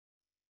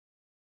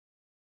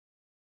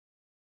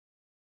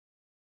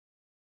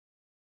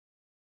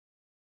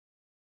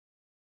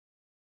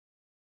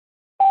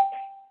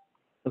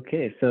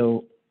Okay,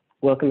 so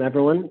welcome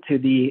everyone to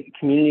the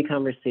community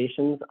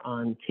conversations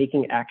on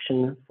taking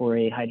action for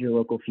a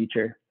hydrolocal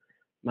future.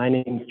 My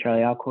name is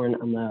Charlie Alcorn.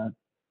 I'm a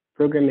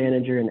program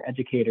manager and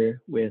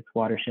educator with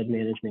Watershed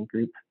Management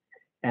Group.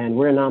 And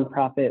we're a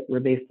nonprofit. We're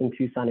based in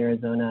Tucson,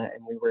 Arizona,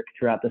 and we work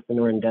throughout the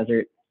Sonoran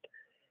Desert,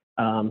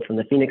 from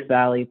the Phoenix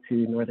Valley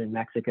to northern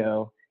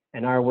Mexico.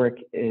 And our work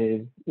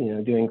is,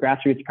 doing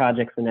grassroots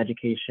projects in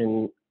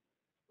education,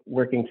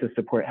 working to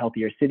support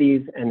healthier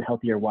cities and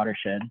healthier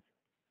watersheds.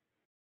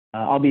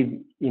 I'll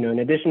be, in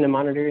addition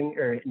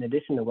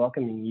to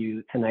welcoming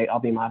you tonight, I'll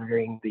be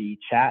monitoring the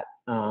chat.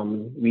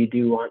 We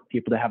do want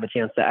people to have a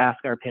chance to ask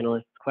our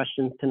panelists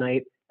questions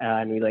tonight,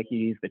 and we like to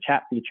use the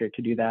chat feature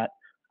to do that.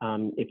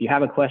 If you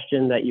have a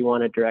question that you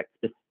want to direct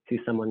to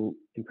someone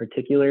in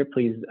particular,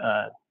 please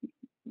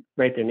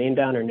write their name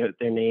down or note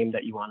their name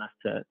that you want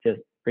us to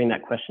bring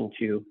that question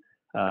to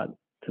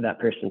that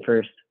person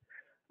first.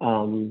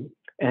 And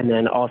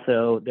then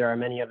also, there are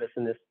many of us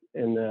in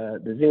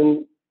the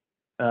Zoom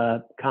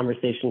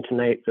conversation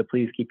tonight, so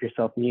please keep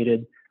yourself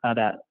muted.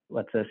 That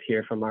lets us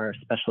hear from our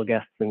special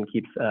guests and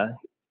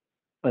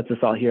lets us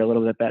all hear a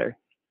little bit better.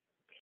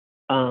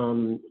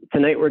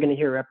 Tonight we're going to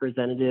hear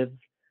representatives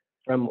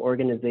from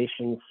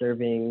organizations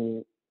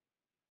serving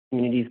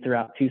communities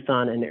throughout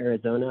Tucson and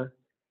Arizona,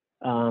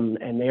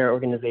 and they are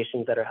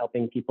organizations that are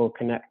helping people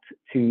connect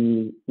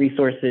to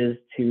resources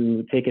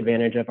to take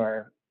advantage of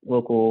our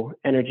local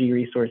energy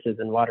resources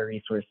and water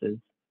resources.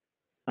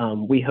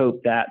 We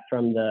hope that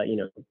from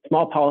the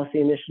small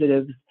policy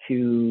initiatives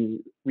to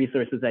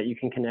resources that you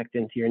can connect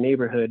into your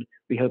neighborhood,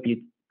 we hope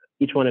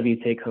each one of you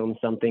take home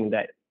something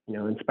that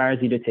inspires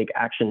you to take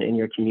action in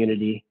your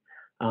community.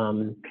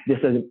 This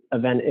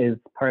event is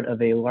part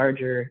of a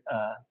larger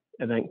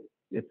event.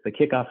 It's the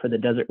Kickoff for the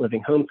Desert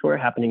Living Home Tour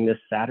happening this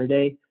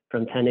Saturday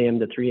from 10 a.m.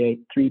 to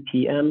 3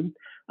 p.m.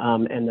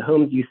 And the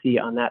homes you see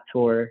on that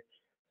tour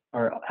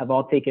have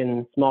all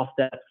taken small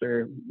steps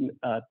or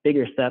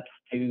bigger steps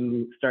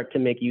to start to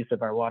make use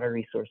of our water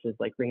resources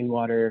like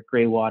rainwater,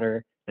 gray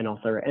water, and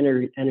also our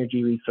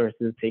energy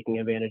resources, taking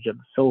advantage of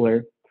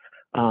solar.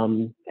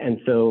 And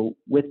so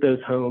with those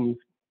homes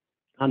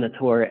on the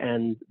tour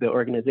and the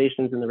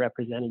organizations and the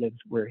representatives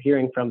we're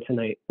hearing from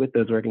tonight with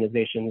those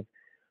organizations,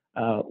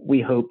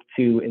 we hope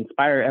to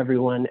inspire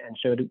everyone and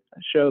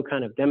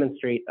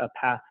demonstrate a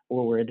path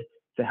forward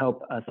to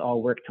help us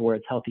all work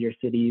towards healthier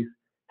cities,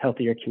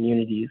 healthier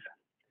communities.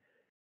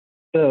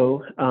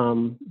 So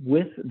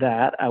with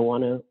that, I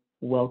want to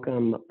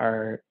welcome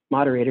our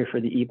moderator for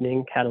the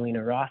evening,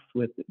 Catalina Ross,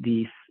 with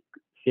the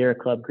Sierra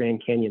Club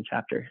Grand Canyon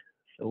chapter.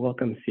 So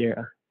welcome,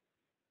 Catalina.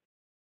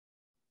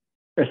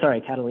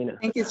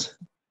 Thank you.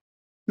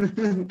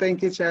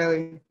 Thank you,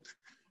 Charlie.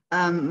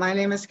 My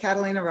name is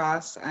Catalina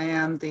Ross. I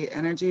am the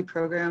Energy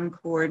Program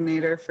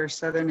Coordinator for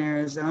Southern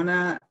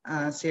Arizona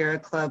Sierra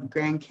Club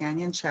Grand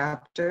Canyon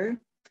chapter.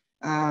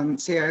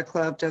 Sierra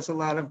Club does a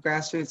lot of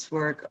grassroots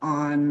work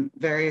on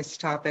various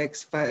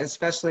topics, but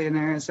especially in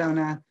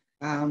Arizona,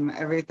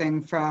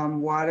 everything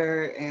from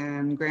water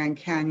and Grand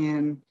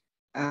Canyon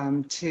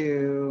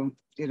to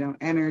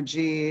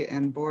energy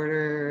and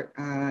border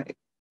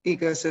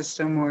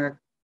ecosystem work.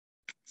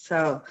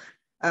 So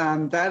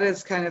that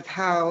is kind of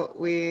how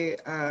we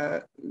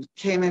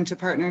came into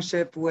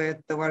partnership with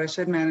the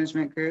Watershed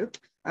Management Group.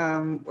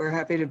 We're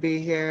happy to be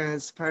here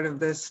as part of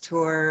this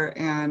tour,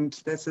 and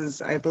this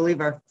is, I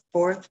believe, our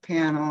fourth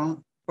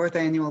annual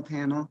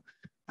panel.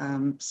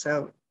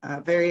 So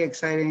very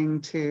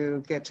exciting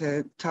to get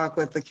to talk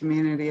with the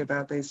community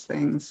about these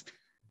things.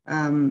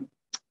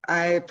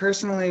 I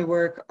personally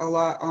work a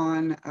lot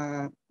on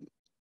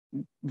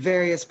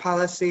various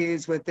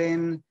policies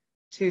within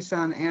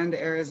Tucson and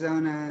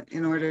Arizona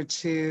in order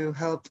to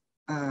help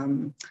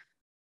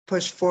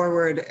push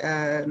forward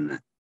an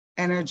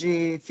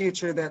energy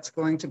future that's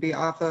going to be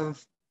off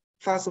of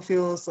fossil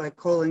fuels like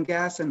coal and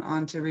gas and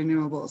onto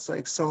renewables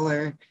like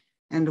solar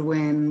and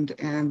wind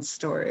and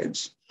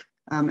storage.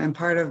 And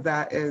part of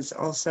that is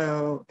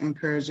also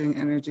encouraging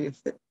energy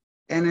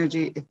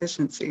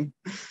efficiency.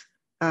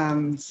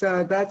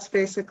 So that's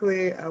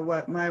basically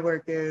what my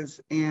work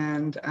is,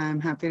 and I'm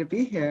happy to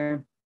be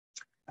here.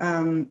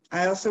 I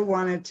also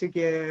wanted to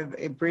give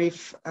a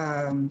brief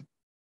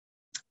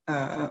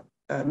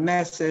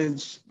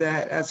message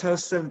that as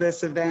hosts of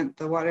this event,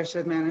 the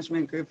Watershed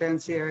Management Group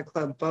and Sierra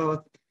Club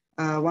both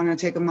want to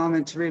take a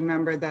moment to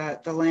remember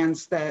that the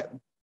lands that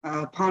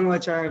upon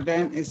which our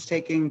event is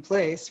taking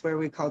place, where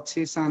we call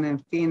Tucson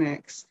and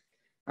Phoenix,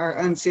 are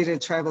unceded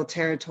tribal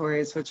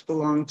territories which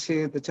belong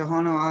to the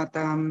Tohono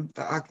O'odham,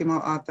 the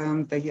Akimel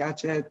O'odham, the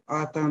Yachet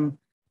O'odham,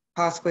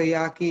 Pascua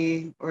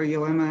Yaqui or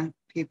Yoema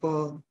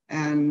people,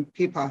 and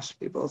Peepash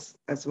peoples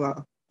as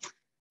well.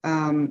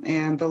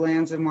 And the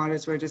lands and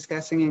waters we're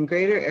discussing in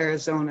Greater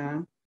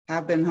Arizona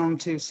have been home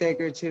to,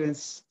 sacred to, and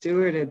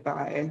stewarded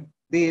by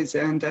these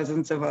and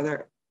dozens of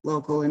other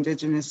local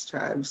indigenous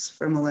tribes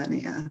for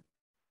millennia.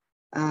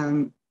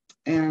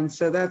 And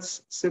so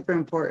that's super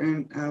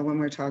important when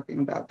we're talking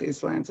about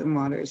these lands and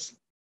waters.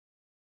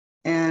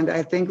 And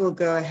I think we'll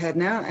go ahead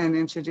now and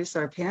introduce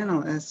our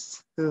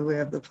panelists who we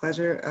have the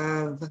pleasure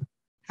of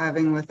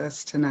having with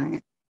us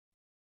tonight.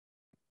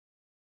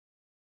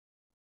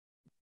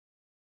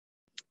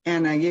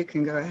 Anna, you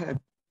can go ahead.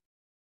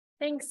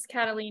 Thanks,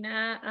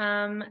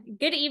 Catalina.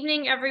 Good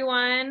evening,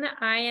 everyone.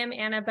 I am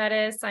Anna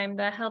Bettis. I'm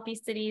the Healthy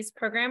Cities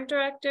Program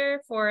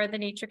Director for the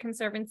Nature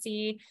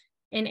Conservancy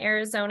in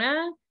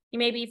Arizona. You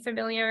may be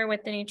familiar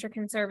with the Nature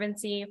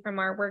Conservancy from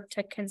our work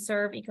to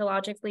conserve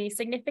ecologically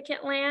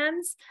significant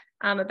lands.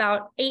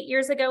 About 8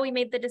 years ago, we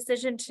made the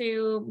decision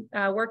to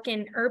work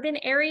in urban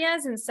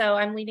areas, and so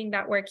I'm leading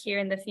that work here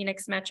in the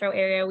Phoenix metro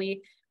area.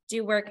 We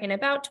do work in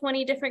about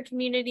 20 different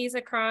communities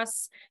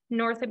across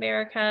North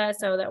America,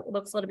 so that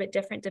looks a little bit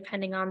different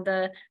depending on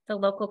the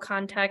local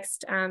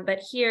context. But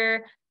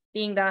here,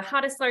 being the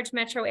hottest large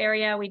metro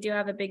area, we do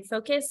have a big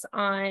focus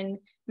on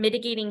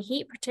mitigating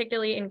heat,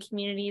 particularly in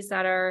communities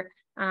that are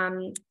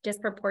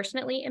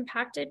disproportionately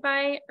impacted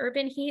by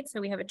urban heat.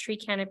 So we have a tree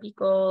canopy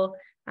goal.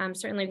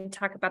 Certainly we can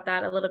talk about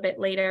that a little bit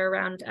later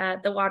around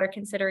the water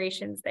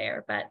considerations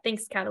there, but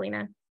thanks,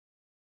 Catalina.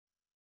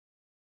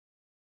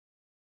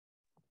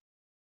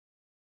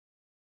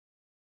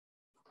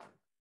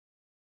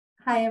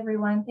 Hi,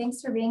 everyone. Thanks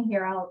for being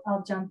here.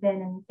 I'll jump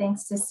in, and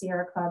thanks to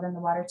Sierra Club and the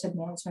Watershed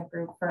Management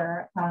Group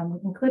for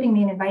including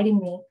me and inviting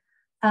me.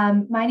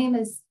 My name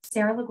is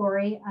Sarah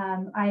Liguori.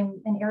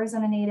 I'm an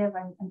Arizona native.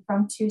 I'm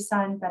from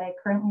Tucson, but I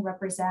currently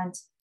represent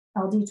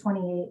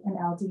LD28 and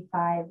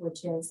LD5,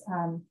 which is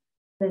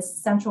the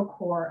central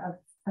core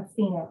of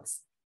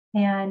Phoenix.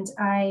 And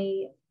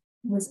I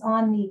was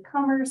on the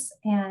Commerce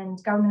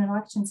and Government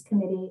Elections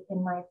Committee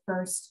in my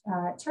first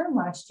term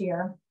last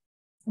year,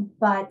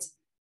 but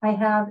I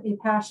have a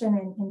passion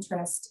and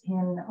interest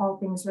in all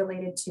things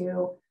related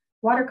to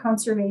water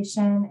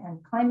conservation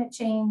and climate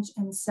change.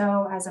 And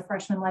so as a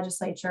freshman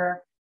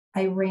legislature,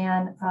 I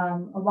ran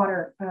a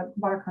water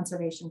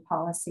conservation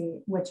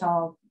policy, which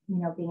I'll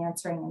be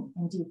answering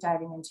and deep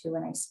diving into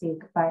when I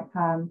speak. But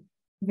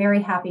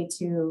very happy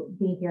to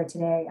be here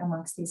today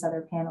amongst these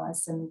other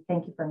panelists, and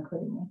thank you for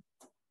including me.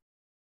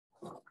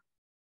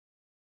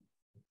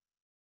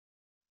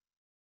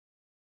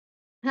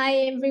 Hi,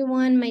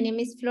 everyone. My name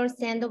is Flor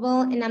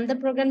Sandoval, and I'm the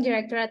program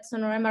director at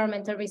Sonoran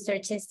Environmental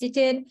Research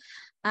Institute.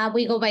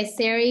 We go by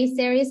SERI.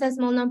 SERI is a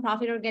small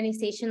nonprofit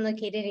organization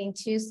located in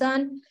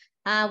Tucson.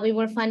 We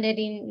were funded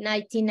in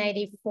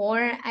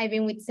 1994. I've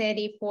been with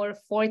SERI for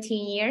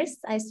 14 years.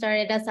 I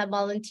started as a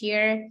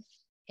volunteer,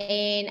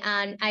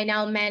 and I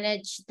now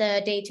manage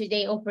the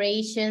day-to-day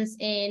operations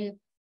in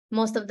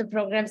most of the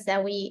programs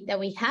that we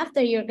have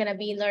that you're going to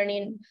be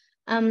learning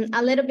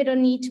a little bit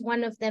on each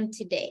one of them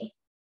today.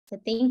 So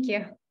thank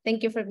you.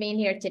 Thank you for being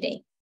here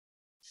today.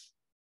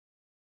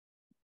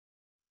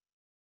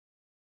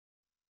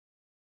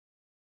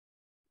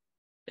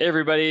 Hey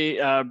everybody,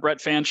 Brett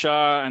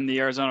Fanshaw. I'm the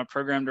Arizona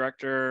Program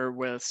Director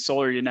with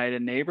Solar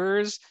United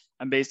Neighbors.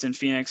 I'm based in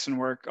Phoenix and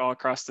work all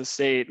across the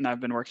state, and I've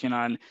been working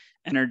on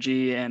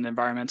energy and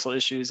environmental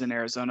issues in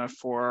Arizona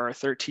for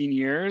 13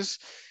 years.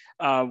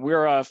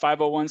 We're a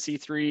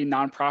 501c3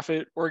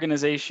 nonprofit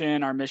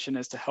organization. Our mission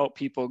is to help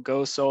people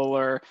go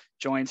solar,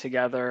 join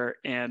together,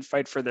 and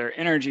fight for their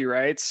energy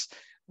rights.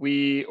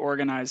 We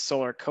organize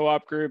solar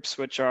co-op groups,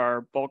 which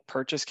are bulk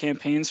purchase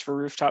campaigns for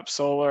rooftop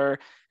solar.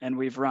 And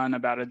we've run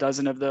about a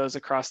dozen of those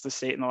across the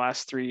state in the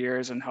last 3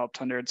 years and helped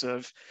hundreds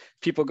of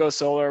people go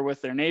solar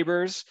with their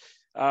neighbors.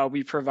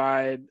 We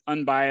provide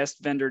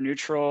unbiased,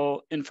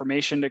 vendor-neutral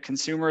information to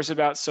consumers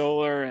about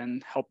solar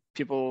and help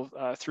people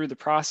through the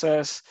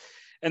process.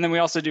 And then we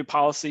also do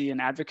policy and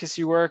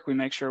advocacy work. We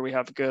make sure we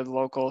have good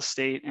local,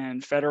 state,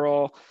 and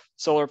federal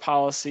solar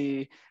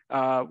policy.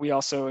 We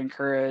also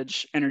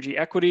encourage energy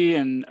equity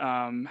and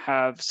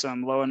have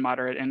some low and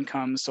moderate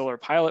income solar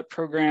pilot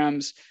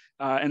programs.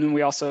 And then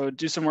we also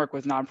do some work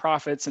with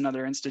nonprofits and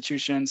other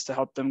institutions to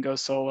help them go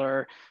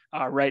solar.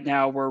 Right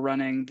now, we're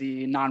running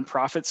the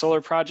nonprofit solar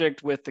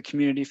project with the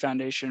Community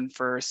Foundation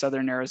for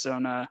Southern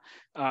Arizona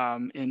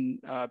in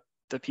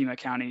the Pima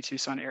County,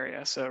 Tucson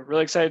area. So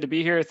really excited to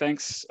be here.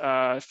 Thanks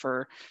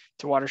to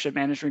Watershed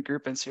Management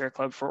Group and Sierra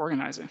Club for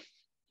organizing.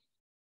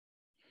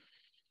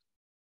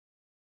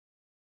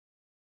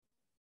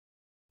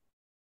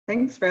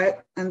 Thanks,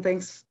 Brett, and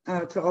thanks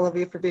to all of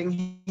you for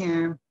being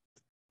here.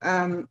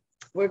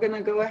 We're going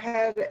to go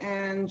ahead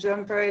and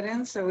jump right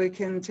in so we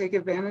can take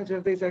advantage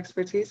of these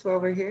expertise while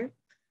we're here.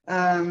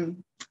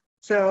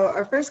 So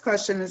our first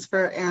question is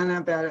for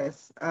Anna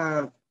Bettis.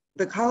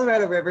 The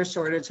Colorado River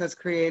shortage has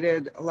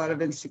created a lot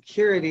of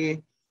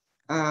insecurity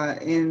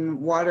in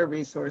water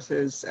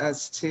resources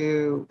as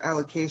to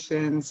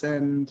allocations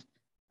and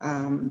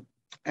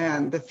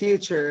the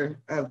future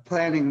of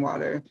planning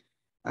water.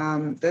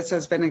 This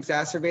has been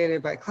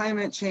exacerbated by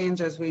climate change,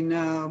 as we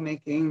know,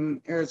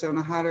 making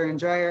Arizona hotter and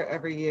drier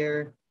every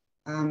year.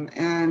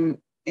 And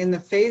in the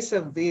face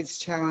of these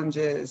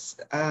challenges,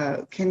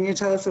 can you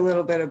tell us a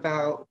little bit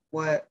about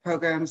what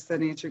programs the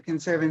Nature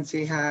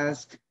Conservancy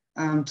has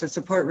to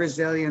support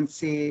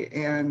resiliency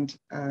and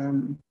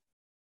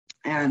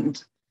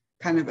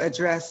kind of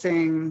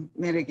addressing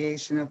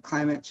mitigation of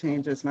climate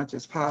change as much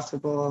as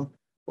possible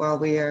while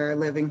we are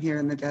living here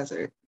in the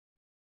desert?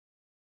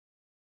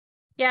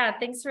 Yeah,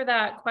 thanks for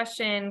that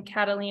question,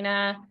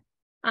 Catalina.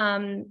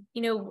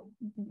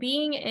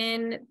 Being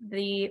in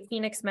the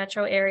Phoenix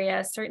metro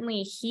area,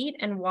 certainly heat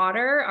and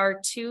water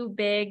are two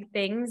big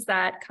things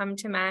that come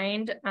to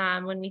mind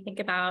when we think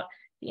about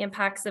the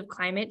impacts of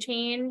climate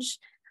change.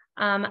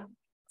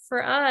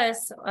 For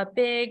us, a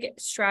big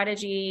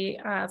strategy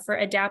for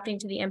adapting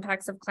to the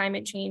impacts of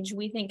climate change,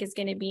 we think, is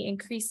going to be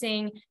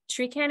increasing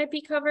tree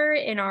canopy cover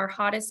in our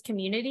hottest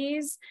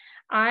communities.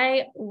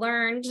 I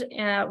learned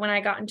when I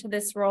got into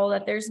this role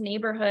that there's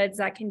neighborhoods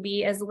that can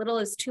be as little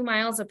as 2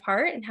 miles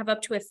apart and have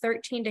up to a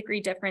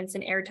 13-degree difference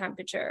in air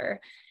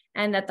temperature,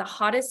 and that the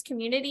hottest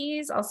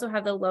communities also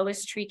have the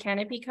lowest tree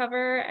canopy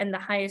cover and the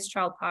highest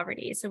child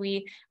poverty. So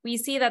we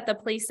see that the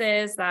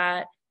places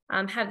that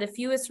have the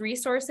fewest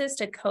resources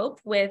to cope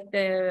with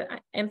the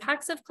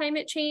impacts of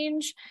climate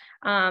change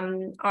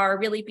are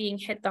really being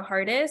hit the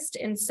hardest.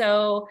 And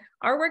so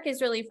our work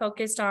is really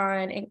focused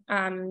on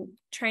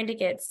trying to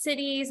get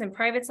cities and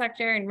private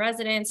sector and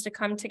residents to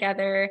come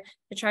together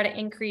to try to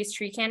increase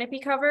tree canopy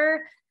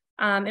cover.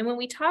 And when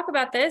we talk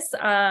about this,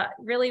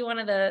 really one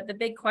of the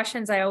big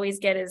questions I always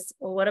get is,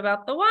 well, what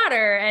about the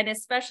water? And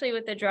especially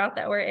with the drought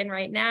that we're in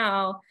right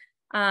now.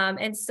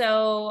 And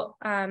so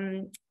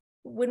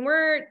when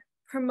we're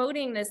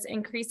promoting this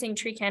increasing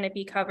tree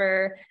canopy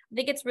cover, I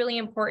think it's really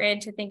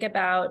important to think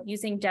about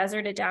using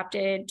desert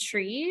adapted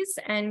trees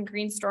and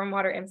green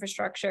stormwater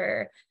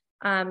infrastructure.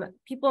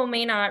 People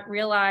may not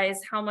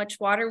realize how much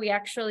water we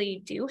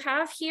actually do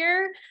have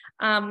here.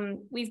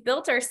 We've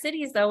built our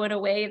cities, though, in a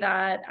way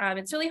that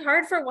it's really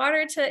hard for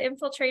water to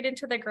infiltrate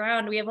into the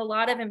ground. We have a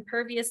lot of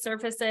impervious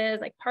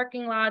surfaces like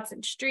parking lots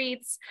and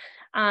streets.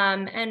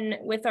 And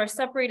with our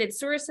separated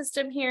sewer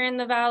system here in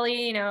the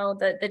valley,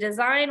 the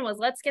design was,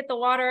 let's get the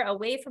water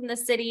away from the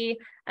city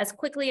as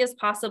quickly as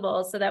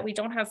possible so that we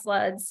don't have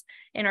floods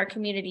in our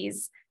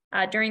communities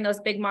during those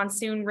big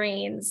monsoon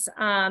rains.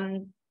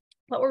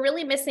 But we're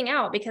really missing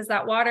out because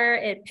that water,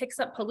 it picks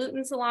up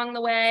pollutants along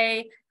the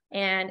way,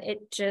 and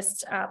it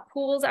just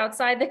pools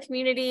outside the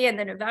community and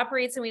then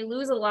evaporates, and we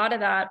lose a lot of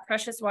that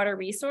precious water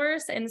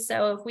resource. And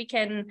so if we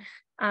can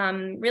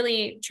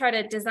really try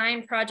to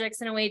design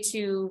projects in a way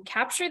to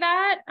capture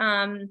that,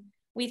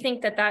 we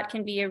think that that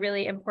can be a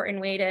really important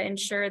way to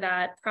ensure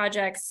that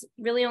projects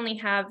really only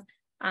have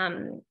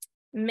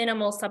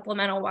minimal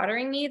supplemental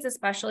watering needs,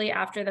 especially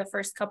after the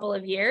first couple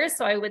of years.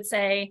 So I would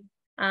say,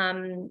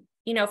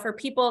 for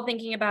people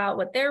thinking about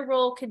what their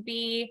role could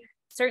be,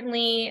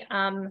 certainly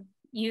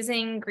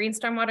using green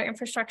stormwater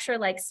infrastructure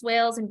like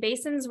swales and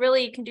basins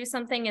really can do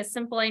something as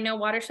simple. I know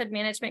Watershed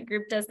Management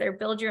Group does their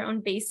build your own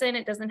basin.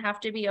 It doesn't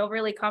have to be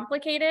overly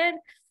complicated,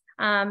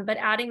 but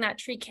adding that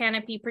tree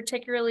canopy,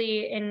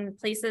 particularly in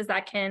places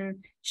that can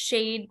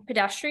shade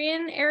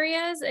pedestrian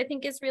areas, I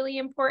think is really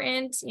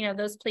important.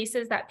 Those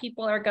places that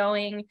people are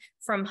going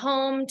from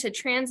home to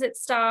transit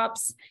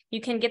stops,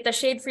 you can get the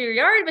shade for your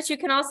yard, but you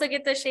can also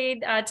get the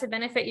shade to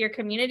benefit your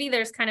community.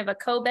 There's kind of a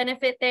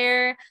co-benefit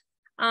there.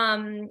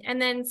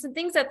 And then some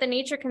things that the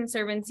Nature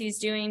Conservancy is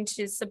doing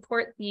to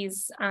support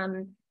these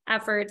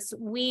efforts.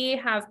 We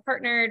have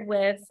partnered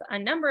with a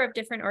number of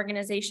different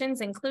organizations,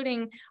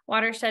 including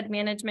Watershed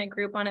Management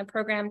Group, on a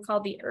program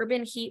called the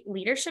Urban Heat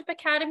Leadership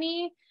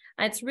Academy.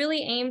 It's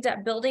really aimed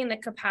at building the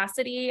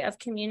capacity of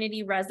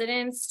community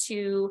residents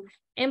to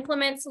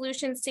implement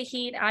solutions to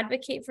heat,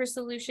 advocate for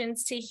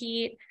solutions to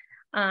heat.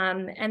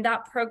 And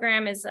that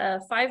program is a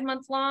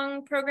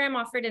 5-month-long program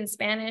offered in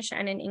Spanish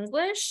and in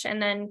English.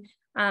 And then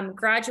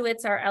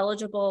graduates are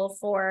eligible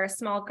for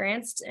small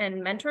grants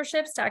and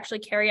mentorships to actually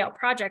carry out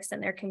projects in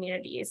their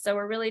communities. So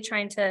we're really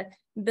trying to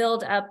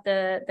build up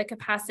the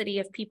capacity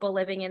of people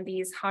living in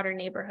these hotter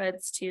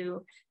neighborhoods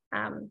to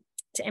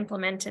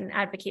implement and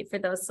advocate for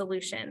those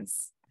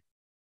solutions.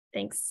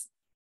 Thanks.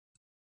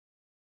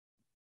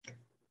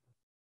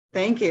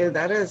 Thank you.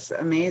 That is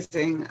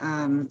amazing.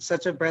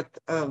 Such a breadth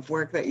of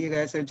work that you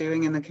guys are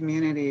doing in the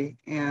community.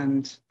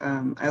 And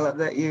I love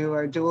that you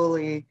are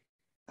dually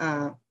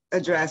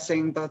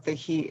addressing both the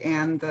heat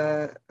and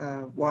the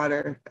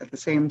water at the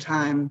same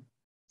time.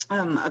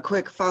 A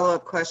quick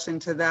follow-up question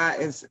to that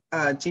is,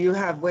 do you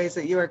have ways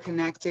that you are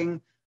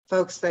connecting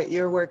folks that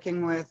you're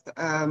working with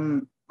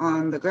on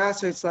the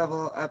grassroots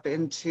level up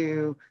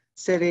into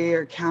city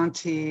or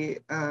county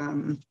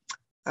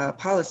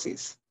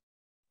policies?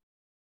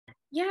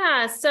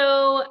 Yeah,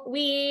 so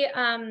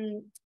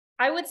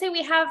I would say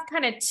we have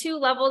kind of 2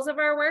 levels of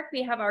our work.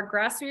 We have our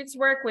grassroots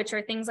work, which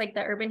are things like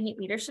the Urban Heat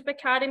Leadership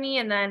Academy,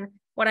 and then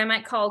what I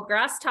might call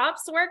grass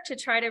tops work to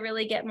try to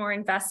really get more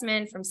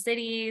investment from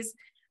cities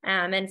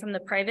and from the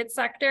private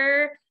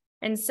sector.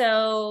 And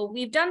so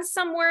we've done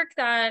some work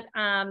that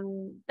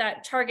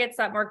that targets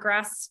that more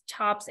grass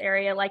tops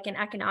area, like an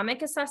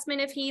economic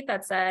assessment of heat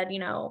that said,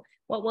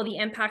 what will the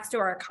impacts to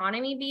our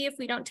economy be if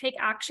we don't take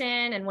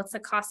action, and what's the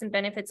costs and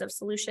benefits of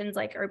solutions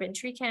like urban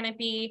tree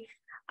canopy.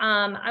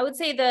 I would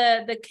say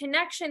the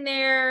connection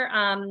there,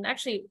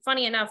 actually,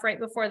 funny enough, right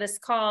before this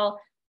call,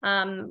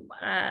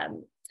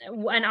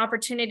 an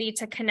opportunity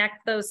to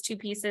connect those two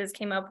pieces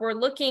came up. We're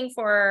looking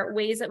for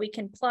ways that we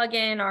can plug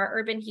in our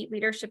Urban Heat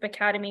Leadership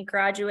Academy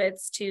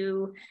graduates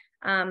to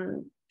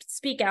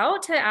speak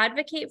out, to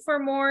advocate for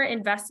more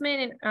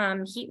investment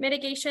in heat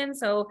mitigation.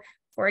 So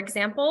for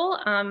example,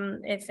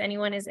 if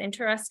anyone is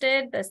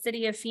interested, the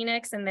city of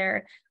Phoenix and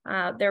their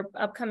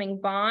upcoming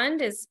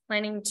bond is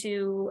planning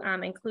to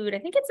include, I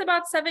think it's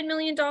about $7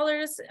 million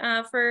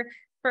for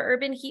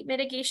urban heat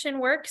mitigation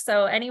work.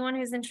 So anyone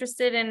who's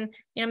interested in,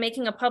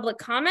 making a public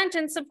comment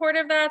in support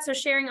of that, so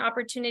sharing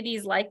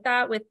opportunities like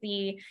that with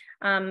the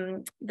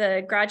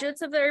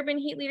graduates of the Urban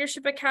Heat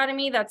Leadership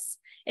Academy,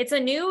 it's a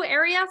new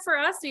area for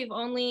us. We've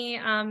only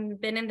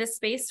been in this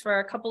space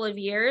for a couple of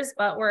years,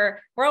 but we're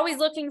always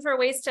looking for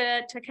ways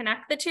to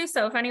connect the two.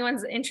 So if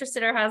anyone's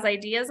interested or has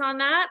ideas on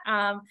that,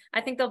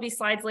 I think there'll be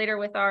slides later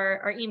with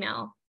our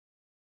email.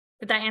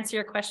 Did that answer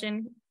your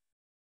question?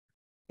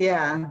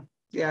 Yeah,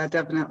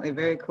 definitely.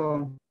 Very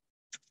cool.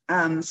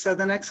 So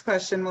the next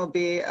question will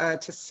be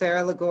to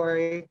Sarah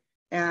Liguori,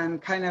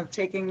 and kind of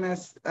taking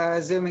this,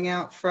 zooming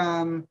out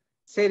from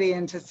city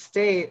into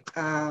state.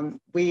 Can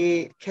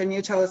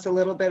you tell us a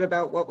little bit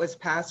about what was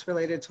passed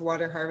related to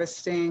water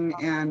harvesting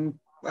and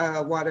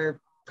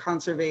water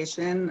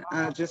conservation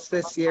just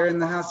this year in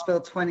the House Bill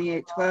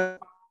 2812?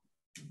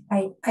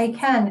 I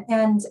can,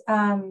 and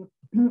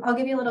I'll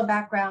give you a little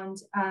background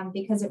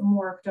because it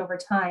morphed over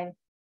time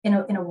in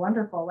a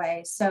wonderful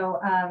way. So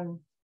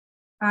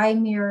I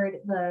mirrored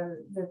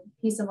the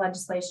piece of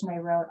legislation I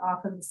wrote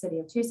off of the city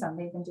of Tucson.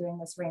 They've been doing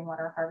this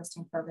rainwater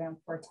harvesting program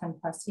for 10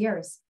 plus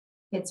years.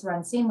 It's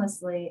run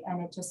seamlessly,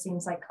 and it just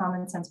seems like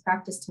common sense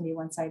practice to me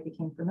once I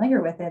became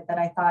familiar with it, that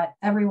I thought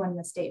everyone in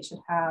the state should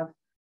have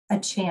a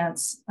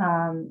chance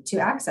to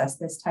access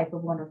this type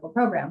of wonderful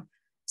program.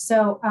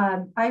 So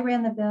I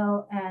ran the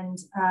bill, and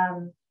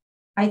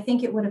I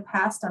think it would have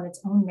passed on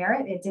its own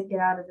merit. It did get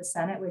out of the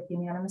Senate with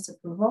unanimous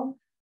approval.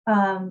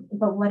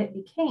 But what it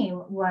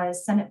became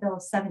was Senate Bill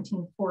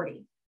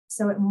 1740.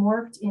 So it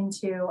morphed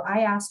into,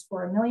 I asked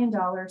for $1 million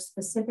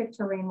specific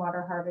to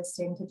rainwater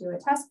harvesting to do a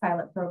test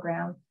pilot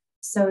program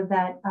so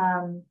that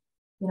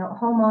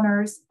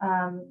homeowners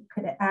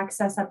could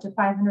access up to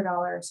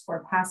 $500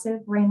 for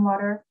passive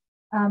rainwater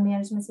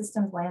management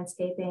systems,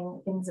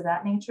 landscaping, things of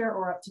that nature,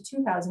 or up to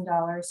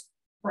 $2,000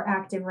 for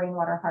active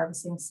rainwater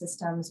harvesting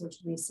systems, which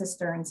would be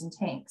cisterns and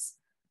tanks.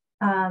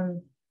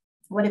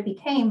 What it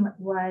became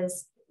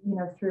was,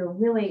 through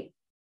really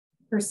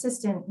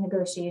persistent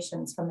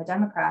negotiations from the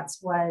Democrats,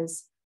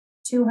 was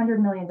 $200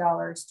 million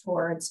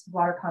towards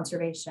water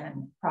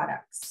conservation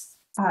projects.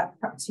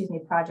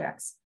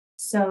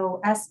 So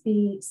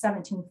SB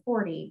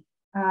 1740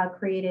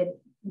 created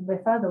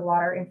WIFA, the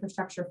Water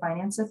Infrastructure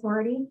Finance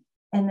Authority,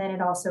 and then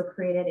it also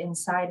created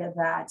inside of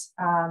that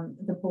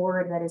the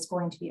board that is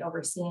going to be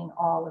overseeing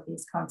all of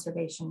these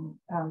conservation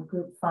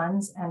group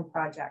funds and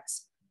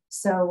projects.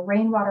 So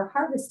rainwater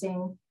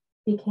harvesting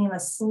became a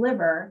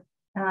sliver,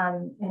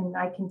 and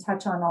I can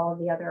touch on all of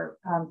the other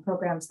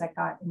programs that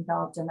got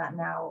enveloped in that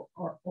now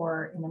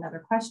or in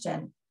another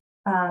question.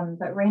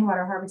 But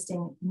rainwater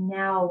harvesting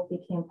now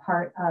became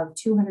part of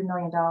 $200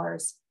 million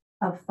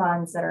of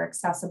funds that are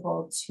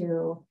accessible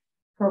to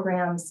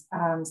programs,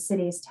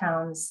 cities,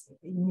 towns,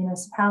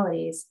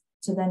 municipalities,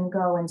 to then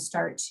go and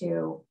start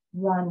to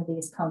run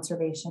these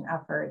conservation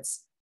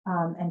efforts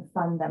and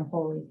fund them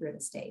wholly through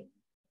the state.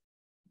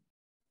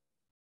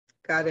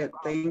 Got it.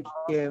 Thank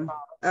you.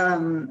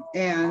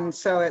 And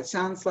so it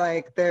sounds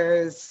like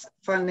there's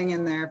funding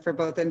in there for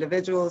both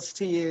individuals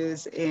to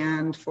use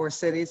and for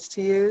cities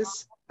to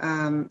use.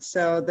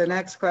 So the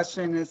next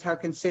question is, how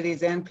can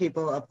cities and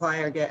people apply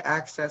or get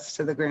access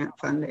to the grant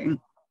funding?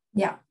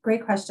 Yeah,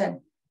 great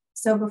question.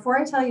 So before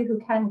I tell you who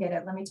can get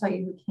it, let me tell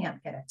you who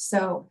can't get it.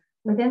 So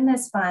within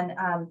this fund,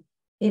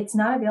 it's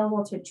not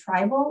available to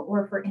tribal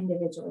or for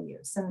individual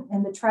use.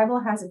 And the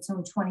tribal has its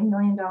own $20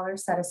 million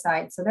set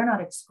aside. So they're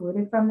not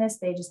excluded from this.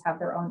 They just have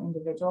their own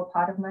individual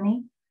pot of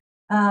money.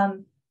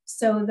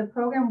 So the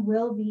program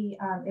will be,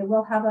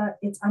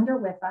 it's under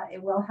WIFA.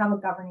 It will have a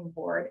governing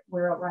board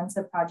where it runs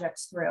the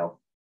projects through.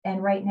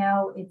 And right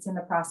now it's in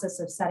the process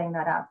of setting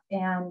that up.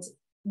 And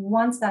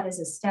once that is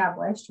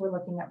established, we're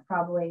looking at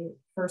probably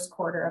first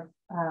quarter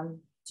of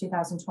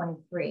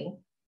 2023.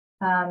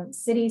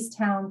 Cities,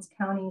 towns,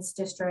 counties,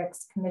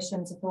 districts,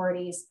 commissions,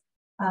 authorities,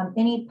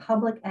 any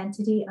public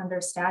entity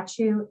under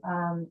statute,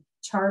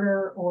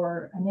 charter,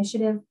 or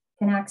initiative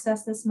can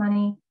access this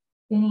money.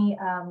 Any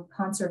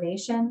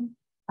conservation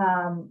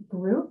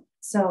group,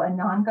 so a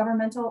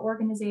non-governmental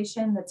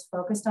organization that's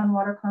focused on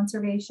water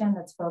conservation,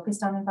 that's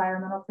focused on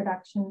environmental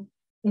protection,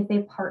 if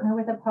they partner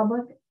with a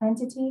public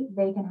entity,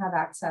 they can have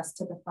access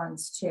to the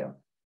funds too.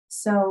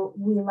 So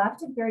we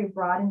left it very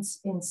broad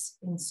in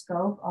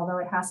scope, although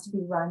it has to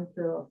be run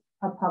through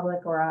a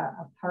public or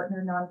a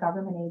partner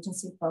non-government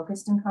agency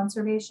focused in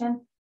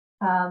conservation.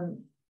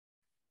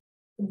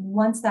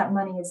 Once that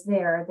money is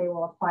there, they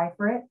will apply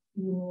for it.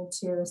 You need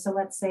to, so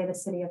let's say the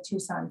city of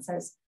Tucson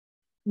says,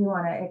 we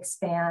want to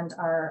expand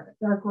our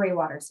gray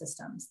water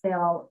systems.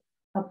 They'll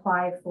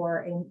apply for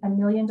a $1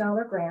 million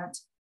grant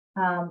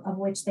of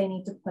which they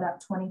need to put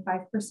up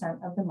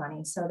 25% of the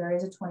money. So there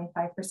is a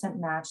 25%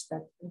 match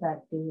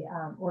that the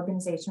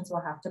organizations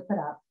will have to put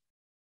up.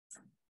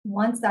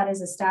 Once that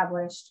is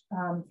established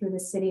through the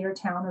city or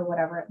town or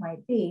whatever it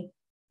might be,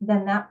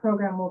 then that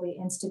program will be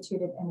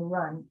instituted and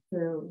run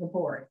through the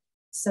board.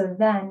 So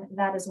then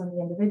that is when the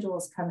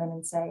individuals come in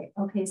and say,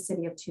 okay,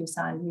 City of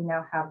Tucson, you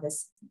now have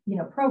this,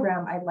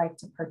 program, I'd like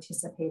to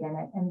participate in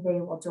it. And they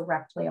will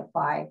directly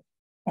apply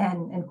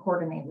and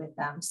coordinate with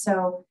them.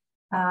 So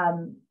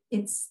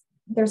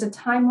there's a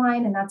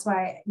timeline, and that's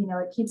why,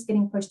 it keeps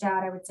getting pushed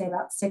out. I would say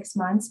about 6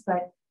 months,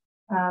 but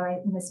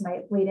this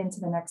might lead into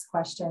the next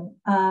question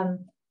of,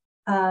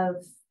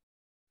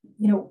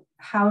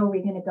 how are we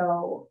going to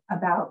go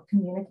about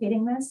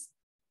communicating this?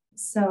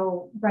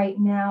 So right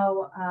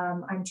now,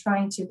 I'm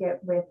trying to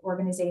get with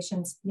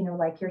organizations,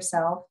 like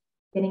yourself,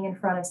 getting in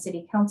front of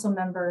city council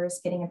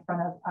members, getting in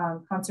front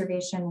of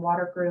conservation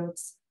water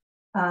groups,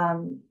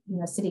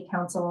 city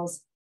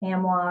councils,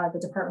 AMWA, the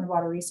Department of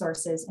Water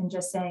Resources, and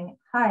just saying,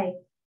 hi,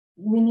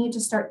 we need to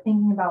start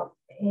thinking about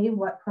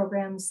what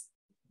programs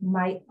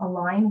might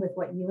align with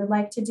what you would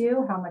like to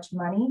do, how much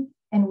money,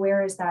 and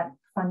where is that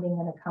funding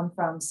going to come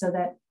from, so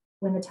that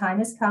when the time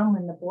has come,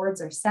 when the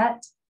boards are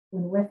set,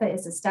 when WIFA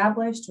is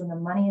established, when the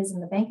money is in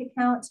the bank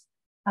account,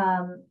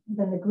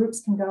 then the groups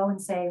can go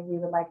and say, we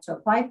would like to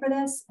apply for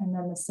this. And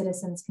then the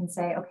citizens can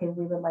say, okay,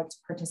 we would like to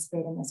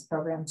participate in this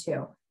program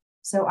too.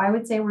 So I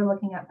would say we're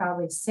looking at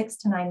probably 6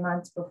 to 9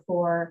 months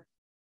before,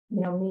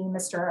 me,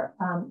 Mr.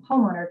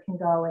 Homeowner, can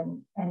go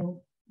and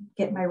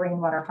get my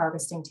rainwater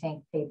harvesting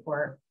tank paid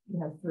for,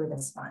 through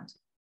this fund.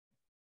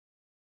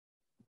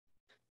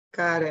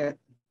 Got it.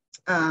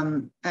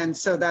 And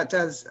so that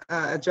does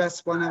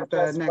address one of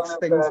the next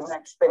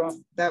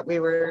things that we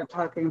were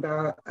talking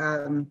about.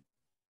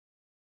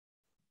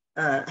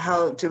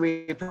 How do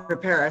we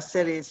prepare our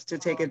cities to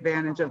take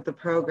advantage of the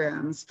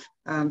programs?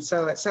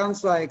 So it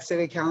sounds like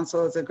City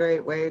Council is a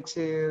great way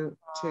to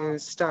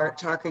start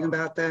talking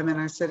about them in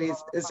our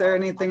cities. Is there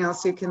anything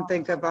else you can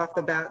think of off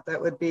the bat that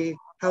would be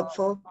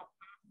helpful?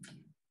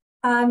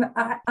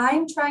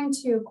 I'm trying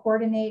to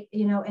coordinate,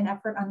 an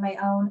effort on my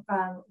own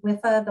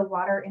with the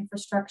Water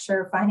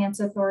Infrastructure Finance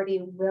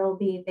Authority.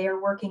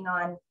 They're working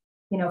on,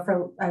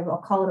 I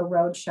will call it a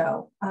road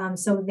show.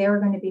 So they're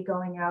going to be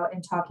going out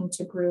and talking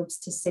to groups,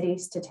 to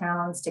cities, to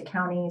towns, to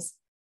counties,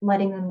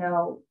 letting them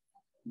know,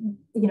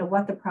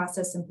 what the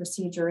process and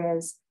procedure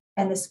is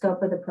and the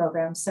scope of the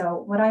program.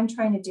 So what I'm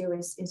trying to do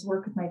is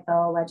work with my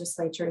fellow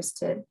legislatures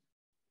to,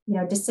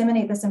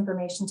 disseminate this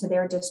information to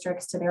their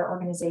districts, to their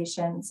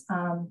organizations.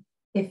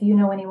 If you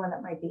know anyone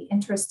that might be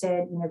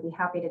interested, be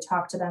happy to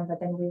talk to them, but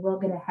then we will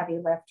get a heavy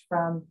lift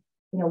from,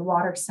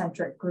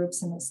 water-centric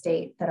groups in the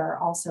state that are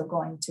also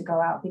going to go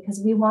out, because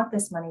we want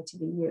this money to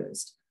be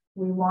used.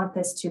 We want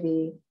this to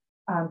be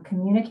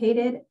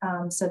communicated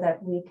so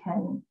that we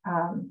can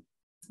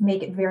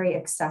make it very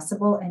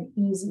accessible and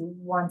easy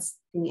once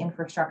the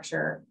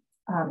infrastructure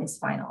is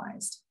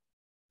finalized.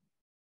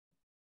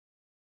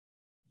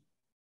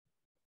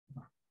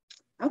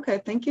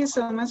 Okay, thank you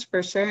so much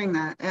for sharing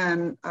that.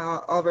 And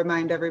I'll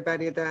remind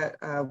everybody that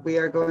we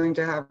are going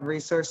to have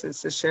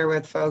resources to share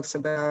with folks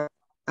about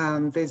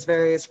these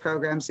various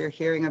programs you're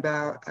hearing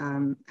about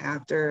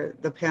after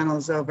the panel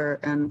is over,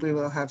 and we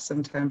will have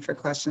some time for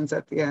questions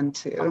at the end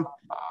too.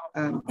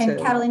 And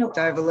Catalina,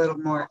 dive a little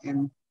more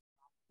in.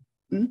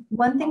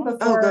 One thing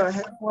before, go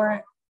ahead.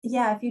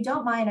 If you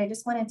don't mind, I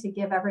just wanted to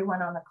give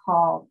everyone on the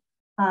call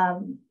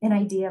an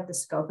idea of the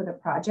scope of the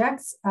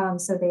projects,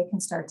 so they can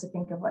start to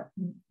think of what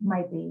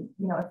might be,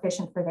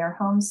 efficient for their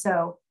homes.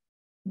 So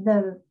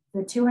the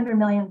 200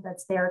 million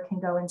that's there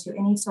can go into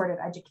any sort of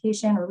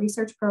education or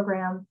research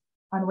program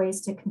on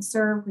ways to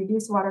conserve,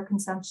 reduce water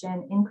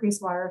consumption, increase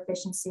water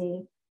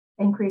efficiency,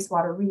 increase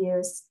water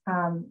reuse,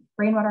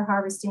 rainwater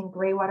harvesting,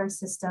 gray water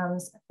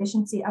systems,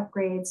 efficiency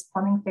upgrades,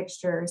 plumbing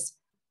fixtures,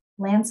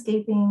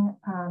 landscaping,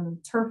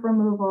 turf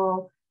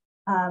removal.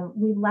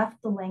 We left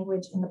the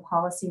language in the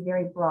policy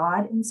very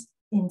broad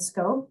in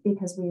scope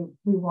because we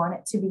want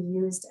it to be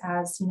used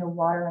as,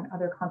 water and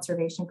other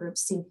conservation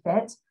groups see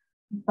fit.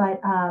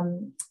 But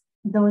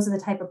those are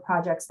the type of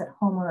projects that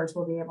homeowners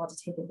will be able to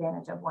take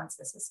advantage of once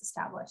this is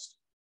established.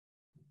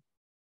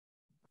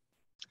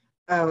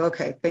 Oh,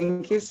 okay.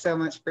 Thank you so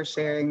much for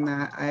sharing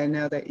that. I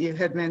know that you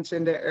had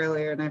mentioned it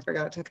earlier and I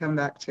forgot to come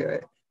back to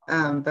it,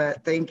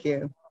 but thank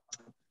you.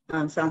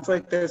 Sounds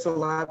like there's a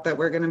lot that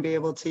we're going to be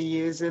able to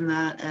use in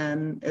that,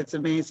 and it's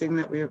amazing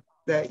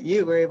that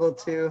you were able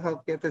to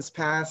help get this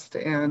passed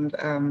and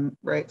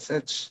write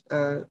such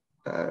a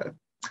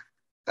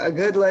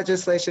good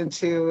legislation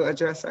to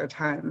address our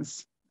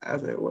times,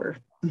 as it were.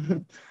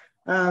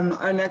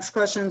 Our next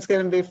question is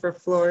going to be for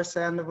Flor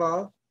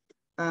Sandoval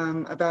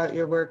about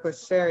your work with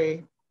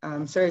SERI.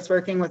 SERI's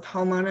working with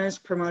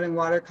homeowners, promoting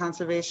water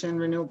conservation,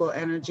 renewable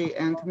energy,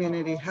 and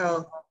community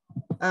health.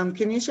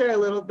 Can you share a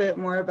little bit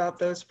more about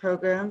those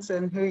programs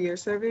and who you're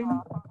serving?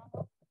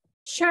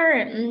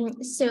 Sure.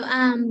 So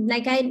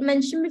like I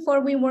mentioned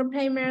before, we work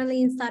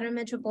primarily in Southern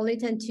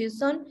Metropolitan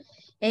Tucson,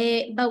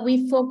 but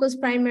we focus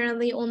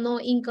primarily on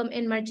low-income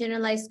and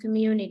marginalized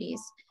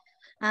communities.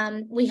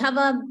 We have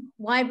a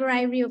wide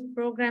variety of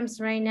programs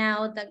right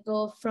now that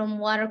go from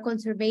water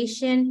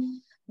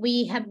conservation.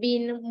 We have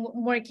been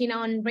working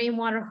on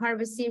rainwater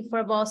harvesting for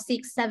about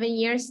 6-7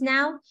 years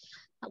now.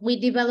 We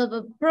developed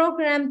a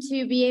program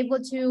to be able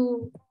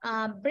to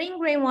bring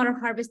rainwater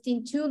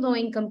harvesting to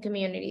low-income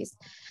communities.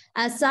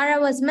 As Sarah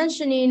was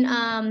mentioning,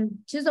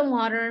 Tucson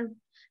Water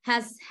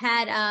has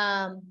had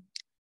a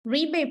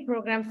rebate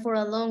program for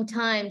a long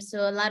time.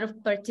 So a lot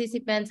of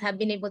participants have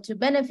been able to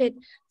benefit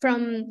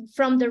from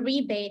the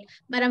rebate,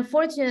 but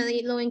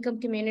unfortunately, low-income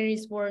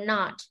communities were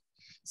not.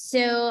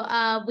 So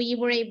we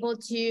were able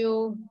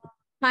to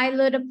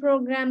pilot a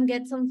program,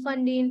 get some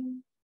funding,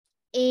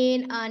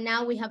 and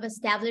now we have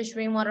established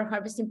rainwater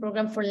harvesting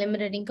program for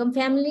limited income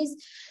families.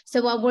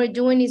 So what we're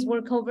doing is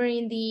we're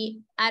covering the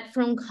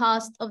upfront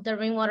cost of the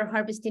rainwater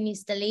harvesting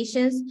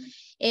installations,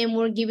 and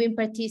we're giving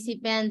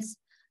participants,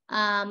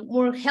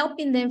 we're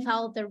helping them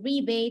file the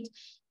rebate,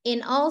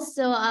 and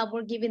also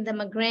we're giving them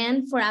a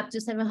grant for up to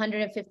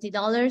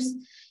 $750.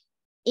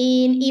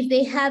 And if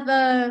they have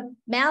a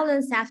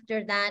balance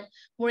after that,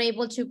 we're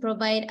able to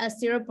provide a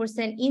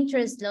 0%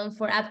 interest loan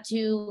for up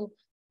to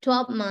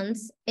 12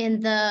 months,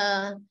 and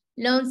the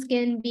loans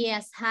can be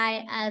as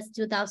high as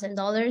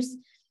 $2,000.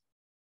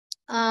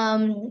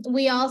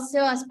 We also,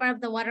 as part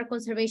of the water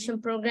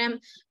conservation program,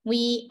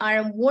 we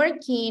are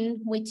working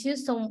with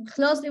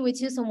closely with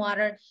Tucson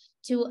Water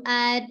to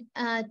add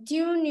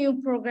 2 new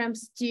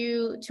programs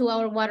to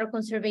our water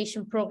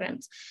conservation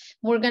programs.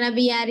 We're gonna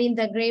be adding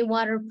the gray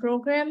water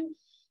program.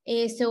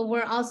 So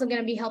we're also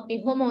going to be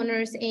helping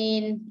homeowners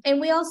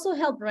and we also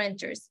help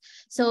renters.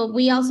 So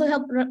we also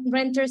help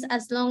renters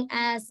as long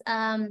as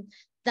the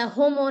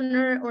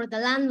homeowner or the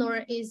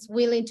landlord is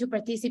willing to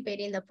participate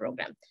in the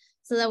program.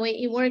 So the way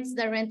it works,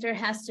 the renter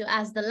has to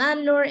ask the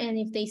landlord, and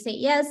if they say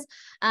yes,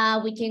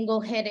 we can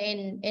go ahead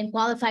and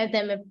qualify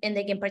them and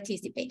they can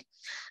participate.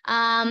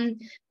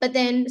 But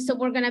then, so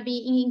we're going to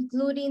be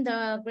including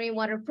the gray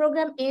water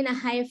program and a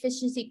high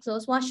efficiency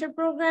clothes washer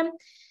program.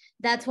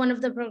 That's one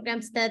of the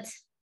programs that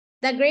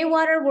the gray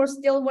water, we're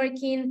still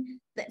working,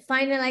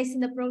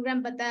 finalizing the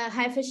program, but the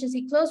high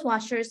efficiency clothes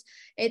washers,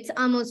 it's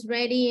almost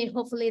ready, and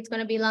hopefully it's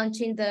going to be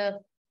launching in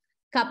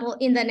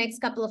the next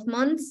couple of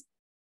months.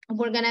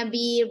 We're going to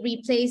be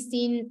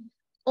replacing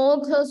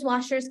all clothes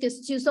washers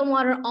because Tucson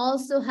Water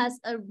also has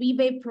a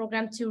rebate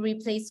program to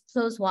replace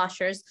clothes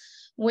washers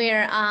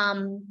where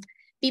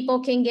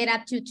people can get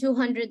up to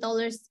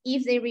 $200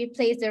 if they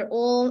replace their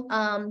old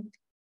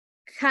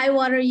high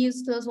water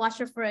use clothes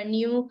washer for a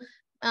new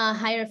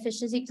higher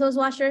efficiency clothes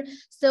washer.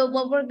 So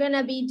what we're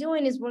gonna be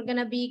doing is we're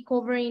gonna be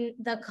covering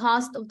the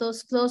cost of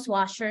those clothes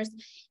washers,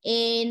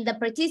 and the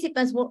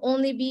participants will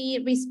only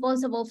be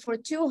responsible for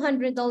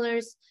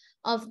 $200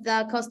 of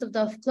the cost of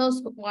the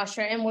clothes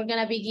washer, and we're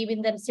gonna be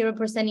giving them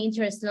 0%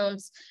 interest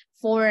loans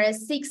for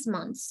 6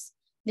 months.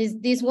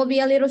 This will be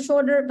a little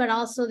shorter, but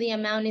also the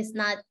amount is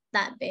not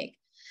that big.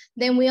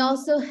 Then we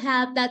also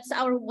have, that's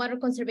our water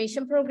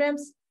conservation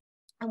programs.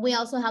 And we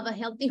also have a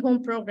healthy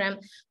home program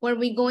where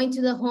we go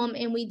into the home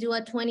and we do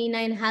a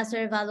 29 hazard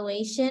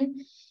evaluation.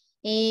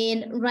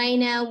 And right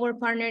now we're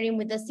partnering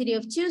with the city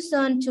of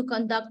Tucson to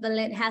conduct the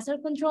lead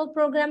hazard control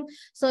program.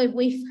 So if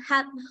we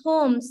have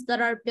homes that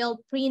are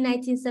built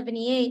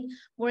pre-1978,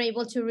 we're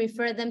able to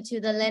refer them to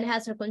the lead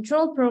hazard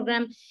control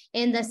program,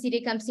 and the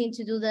city comes in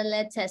to do the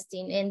lead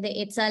testing, and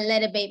it's a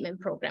lead abatement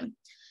program.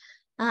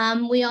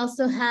 We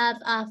also have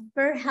a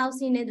fair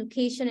housing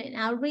education and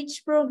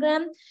outreach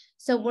program.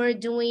 So we're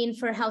doing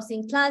fair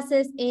housing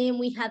classes, and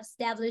we have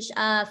established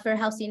a fair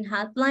housing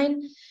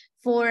hotline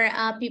for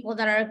people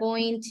that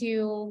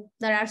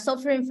are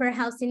suffering fair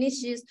housing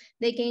issues.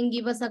 They can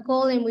give us a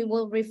call and we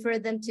will refer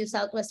them to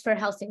Southwest Fair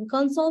Housing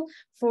Council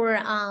for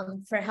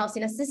fair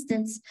housing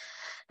assistance.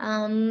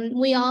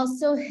 We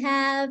also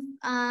have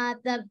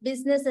the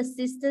business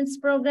assistance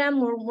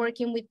program. We're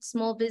working with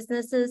small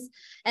businesses,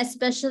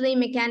 especially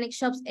mechanic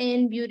shops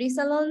and beauty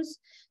salons,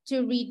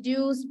 to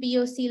reduce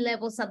VOC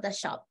levels at the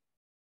shop.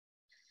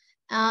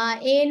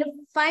 And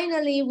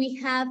finally, we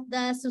have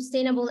the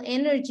sustainable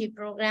energy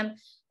program,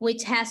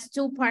 which has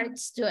 2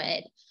 parts to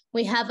it.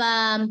 We have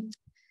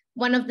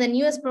one of the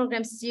newest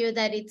programs too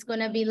that it's going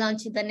to be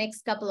launched in the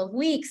next couple of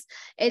weeks.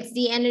 It's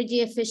the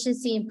energy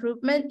efficiency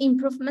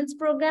improvements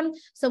program.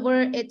 So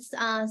it's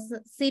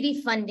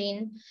city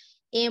funding,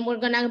 and we're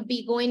going to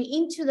be going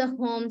into the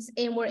homes,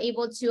 and we're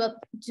able to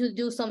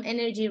do some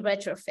energy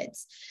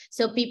retrofits.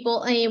 So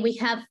people, we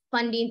have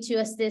funding to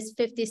assist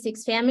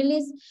 56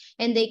 families,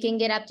 and they can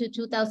get up to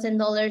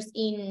 $2,000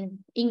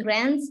 in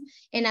grants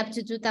and up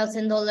to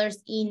 $2,000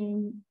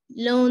 in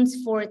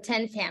loans for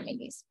 10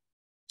 families.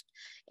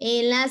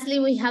 And lastly,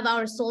 we have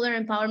our solar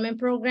empowerment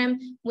program,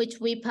 which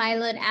we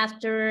pilot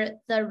after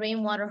the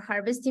rainwater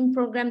harvesting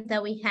program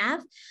that we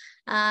have.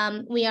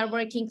 We are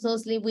working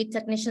closely with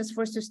Technicians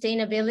for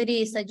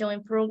Sustainability. It's a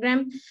joint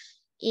program.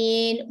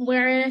 And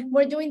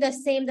we're doing the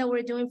same that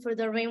we're doing for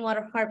the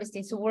rainwater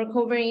harvesting. So we're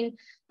covering,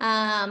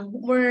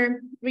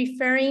 we're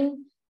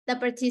referring the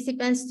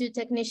participants to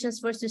Technicians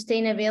for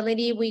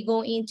Sustainability. We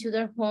go into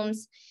their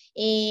homes,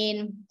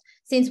 and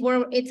since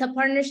it's a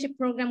partnership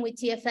program with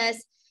TFS,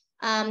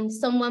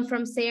 someone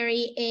from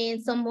SERI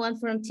and someone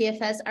from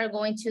TFS are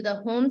going to the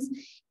homes,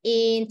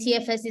 and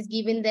TFS is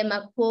giving them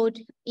a quote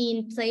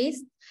in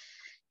place.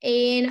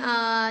 And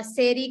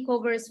SERI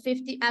covers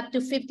up to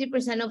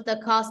 50% of the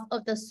cost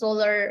of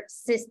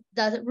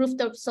the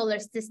rooftop solar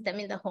system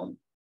in the home.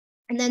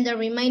 And then the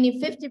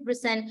remaining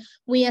 50%,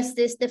 we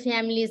assist the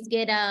families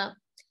get a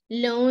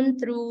loan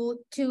through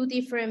 2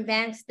 different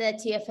banks that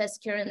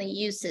TFS currently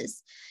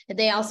uses.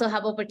 They also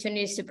have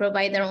opportunities to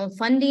provide their own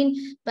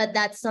funding, but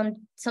that's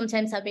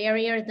sometimes a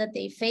barrier that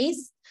they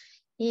face.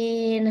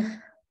 And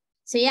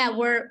so yeah,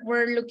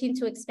 we're looking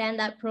to expand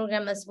that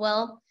program as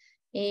well.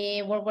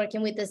 We're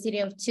working with the city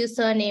of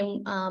Tucson,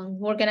 and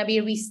we're gonna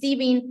be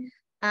receiving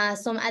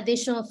some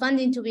additional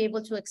funding to be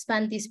able to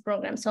expand this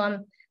program. So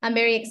I'm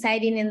very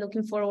excited and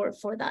looking forward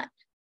for that.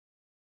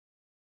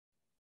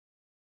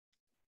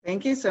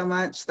 Thank you so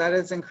much. That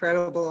is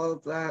incredible,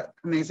 that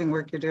amazing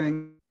work you're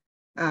doing.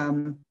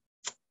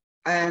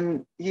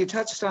 And you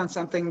touched on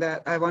something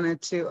that I wanted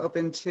to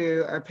open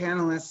to our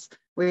panelists.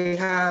 We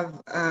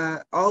have,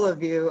 all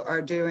of you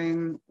are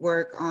doing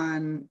work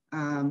on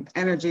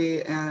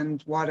energy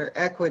and water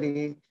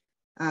equity,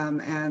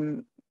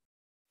 and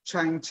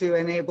trying to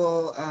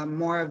enable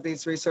more of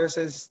these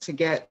resources to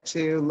get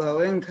to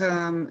low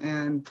income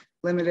and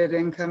limited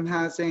income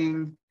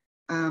housing.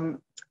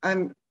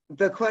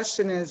 The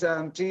question is,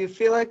 do you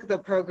feel like the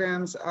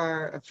programs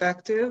are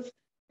effective?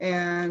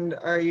 And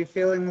are you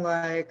feeling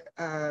like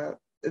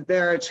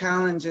there are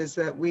challenges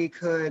that we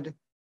could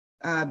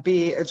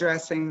be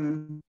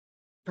addressing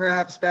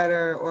perhaps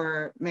better,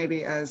 or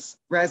maybe as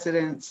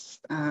residents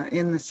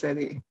in the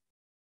city?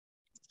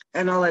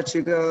 And I'll let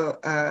you go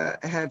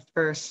ahead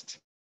first,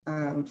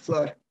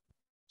 Flor.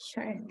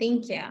 Sure,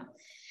 thank you.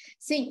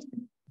 So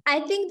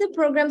I think the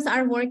programs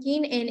are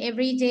working, and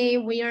every day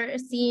we are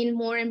seeing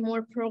more and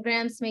more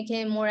programs making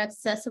it more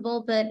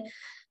accessible, but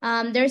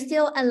there's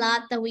still a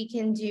lot that we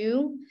can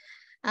do.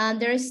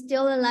 There's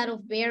still a lot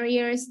of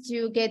barriers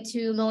to get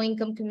to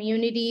low-income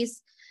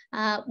communities.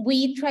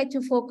 We try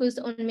to focus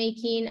on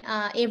making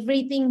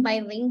everything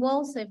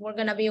bilingual. So if we're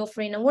gonna be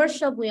offering a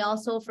workshop, we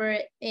also offer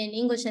it in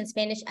English and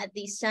Spanish at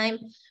this time.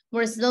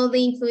 We're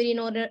slowly including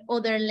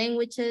other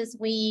languages.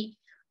 We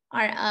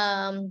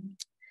are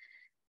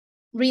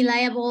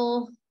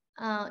reliable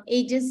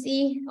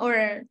agency,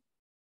 or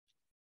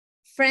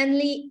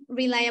friendly,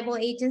 reliable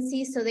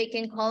agency, so they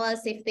can call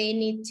us if they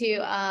need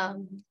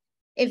to,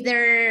 if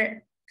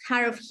they're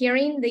hard of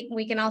hearing,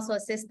 we can also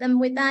assist them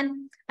with that.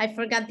 I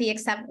forgot the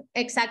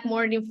exact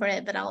wording for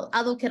it, but I'll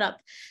look it up.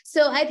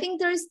 So I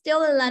think there's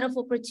still a lot of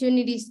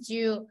opportunities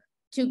to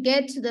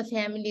get to the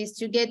families,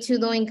 to get to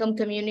low-income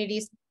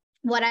communities.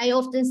 What I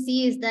often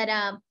see is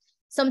that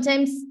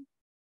sometimes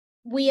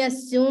we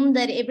assume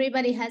that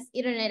everybody has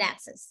internet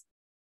access,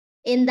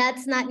 and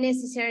that's not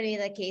necessarily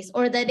the case,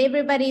 or that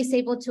everybody is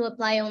able to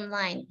apply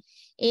online.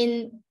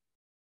 In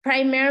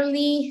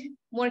primarily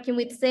working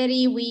with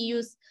SERI, we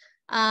use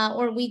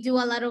or we do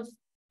a lot of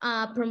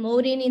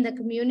promoting in the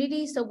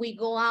community. So we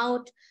go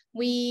out,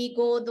 we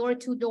go door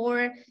to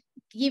door,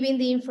 giving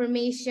the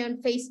information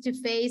face to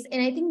face,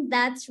 and I think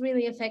that's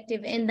really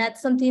effective. And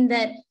that's something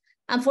that,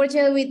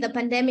 unfortunately, with the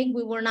pandemic,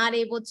 we were not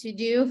able to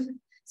do.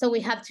 So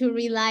we have to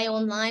rely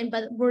online,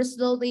 but we're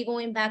slowly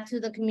going back to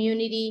the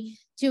community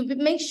to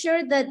make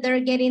sure that they're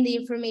getting the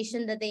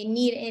information that they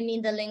need, and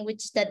in the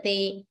language that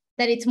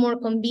it's more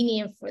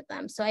convenient for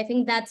them. So I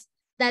think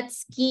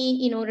that's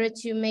key in order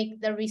to make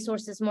the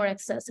resources more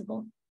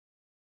accessible.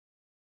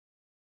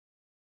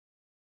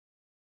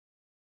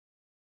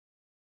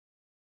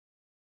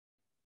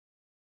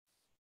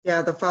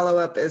 Yeah, the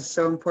follow-up is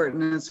so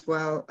important as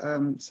well.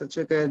 Such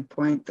a good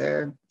point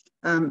there.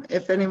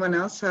 If anyone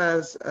else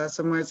has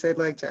some words they'd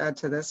like to add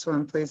to this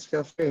one, please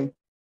feel free.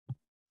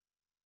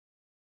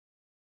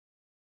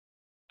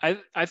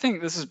 I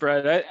think, this is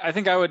Brett. I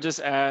think I would just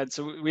add,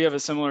 so we have a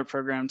similar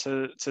program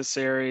to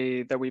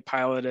SERI that we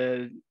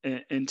piloted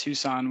in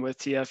Tucson with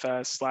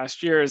TFS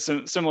last year. It's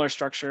a similar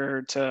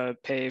structure to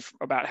pay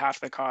about half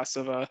the cost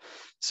of a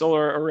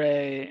solar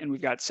array, and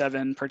we've got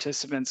 7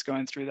 participants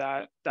going through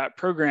that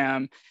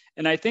program.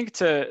 And I think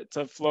to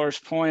Flor's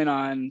point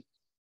on,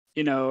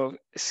 you know,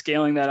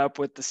 scaling that up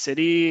with the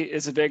city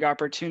is a big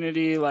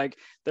opportunity. Like,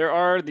 there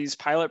are these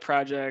pilot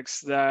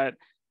projects that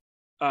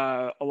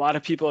a lot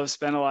of people have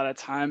spent a lot of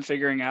time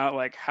figuring out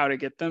like how to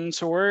get them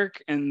to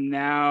work. And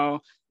now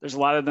there's a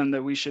lot of them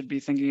that we should be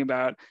thinking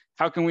about.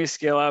 How can we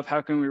scale up?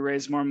 How can we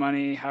raise more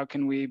money? How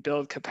can we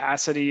build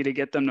capacity to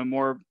get them to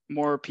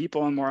more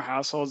people and more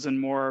households and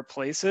more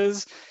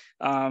places?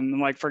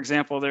 Like, for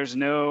example, there's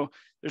no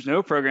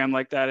program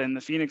like that in the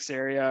Phoenix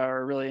area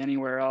or really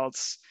anywhere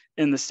else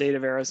in the state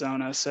of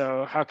Arizona.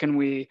 So how can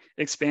we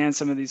expand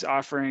some of these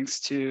offerings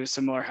to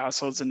similar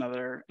households in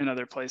other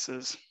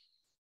places?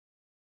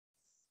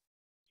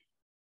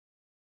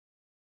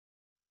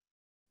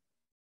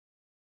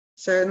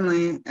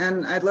 Certainly,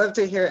 and I'd love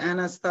to hear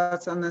Anna's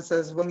thoughts on this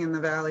as Wing in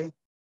the Valley.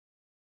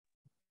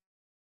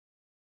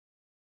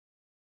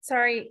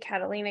 Sorry,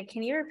 Catalina,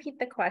 can you repeat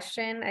the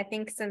question? I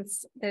think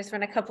since there's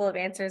been a couple of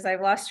answers, I've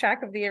lost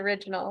track of the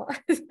original.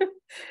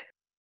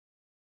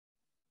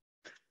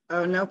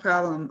 Oh, no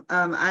problem.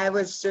 I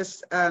was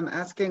just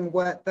asking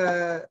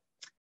whether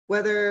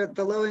the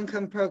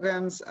low-income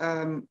programs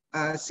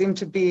seem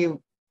to be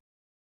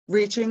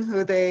reaching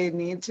who they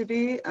need to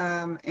be.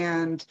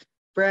 And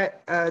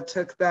Brett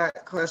took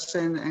that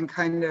question and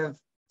kind of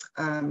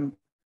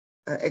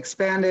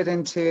expanded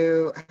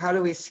into how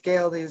do we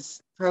scale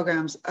these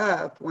programs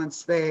up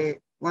once a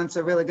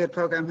really good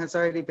program has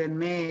already been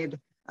made,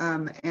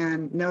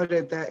 and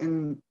noted that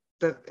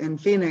in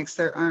Phoenix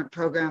there aren't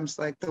programs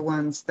like the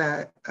ones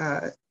that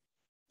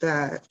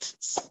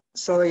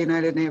Solar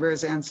United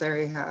Neighbors and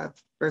SERI have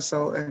for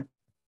solar.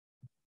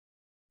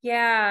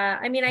 Yeah,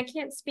 I mean, I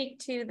can't speak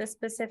to the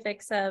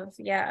specifics of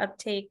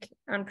uptake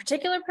on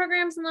particular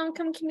programs in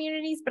low-income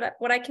communities, but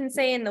what I can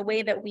say in the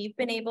way that we've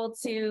been able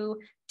to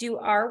do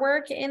our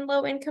work in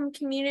low-income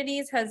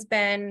communities has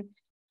been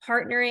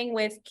partnering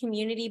with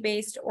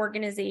community-based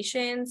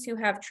organizations who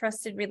have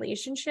trusted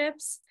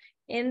relationships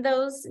in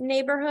those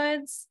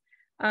neighborhoods.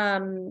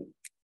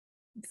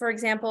 For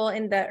example,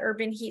 in the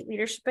Urban Heat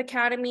Leadership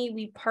Academy,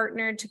 we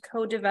partnered to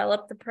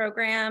co-develop the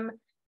program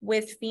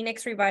with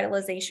Phoenix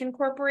Revitalization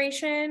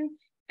Corporation.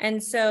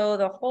 And so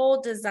the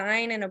whole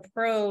design and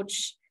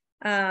approach,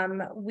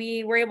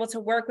 we were able to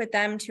work with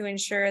them to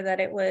ensure that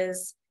it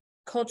was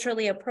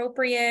culturally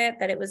appropriate,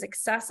 that it was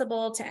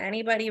accessible to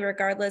anybody,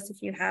 regardless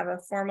if you have a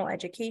formal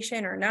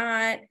education or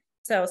not.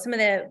 So some of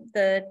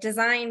the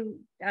design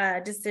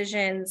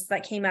decisions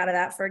that came out of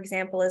that, for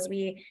example, is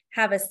we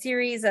have a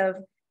series of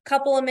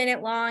couple of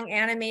minute long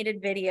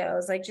animated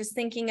videos, like just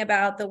thinking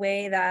about the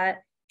way that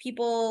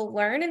people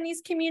learn in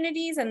these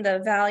communities and the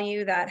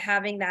value that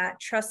having that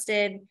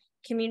trusted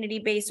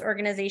community-based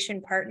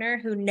organization partner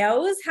who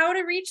knows how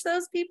to reach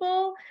those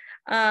people,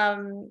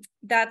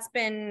 that's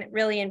been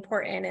really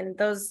important. And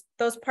those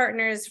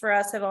partners for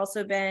us have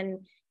also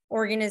been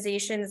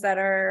organizations that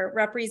are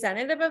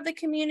representative of the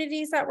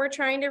communities that we're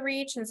trying to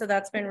reach. And so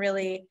that's been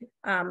really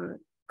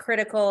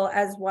critical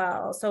as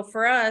well. So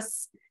for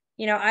us,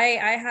 you know,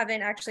 I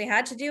haven't actually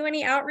had to do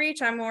any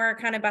outreach. I'm more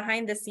kind of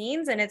behind the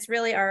scenes, and it's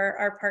really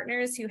our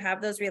partners who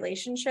have those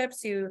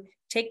relationships who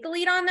take the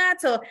lead on that.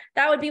 So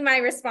that would be my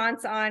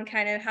response on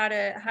kind of how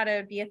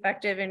to be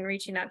effective in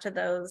reaching out to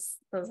those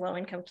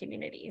low-income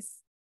communities.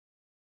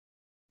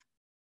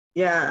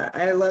 Yeah,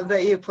 I love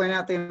that you point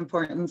out the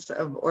importance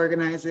of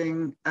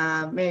organizing,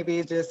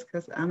 maybe just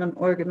because I'm an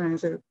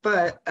organizer,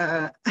 but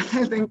I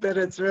think that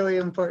it's really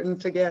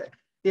important to get,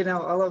 you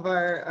know, all of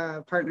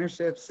our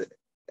partnerships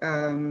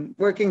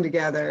working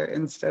together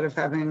instead of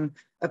having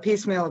a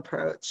piecemeal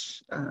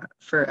approach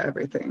for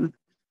everything.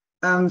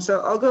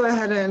 So I'll go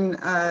ahead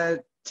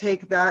and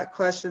take that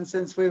question,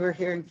 since we were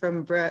hearing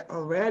from Brett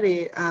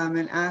already,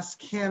 and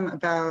ask him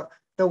about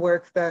the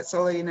work that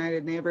Solar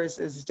United Neighbors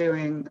is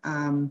doing,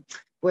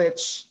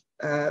 which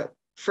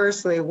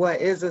firstly, what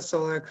is a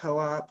solar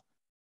co-op?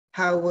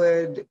 How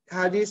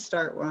do you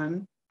start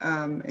one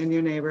in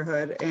your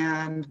neighborhood?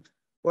 And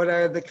what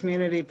are the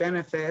community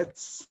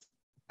benefits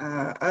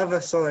of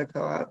a solar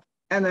co-op?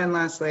 And then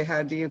lastly,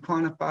 how do you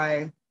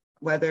quantify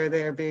whether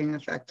they're being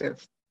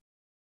effective?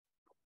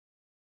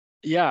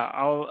 Yeah,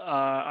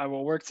 I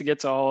will work to get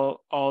to all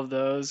of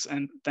those,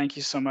 and thank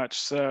you so much.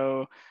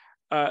 So,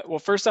 well,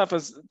 first off,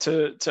 is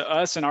to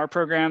us in our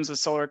programs, a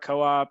solar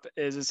co-op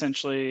is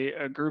essentially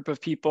a group of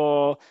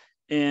people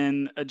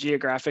in a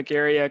geographic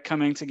area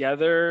coming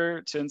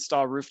together to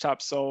install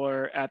rooftop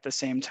solar at the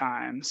same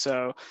time.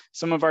 So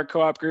some of our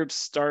co-op groups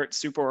start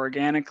super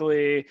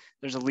organically.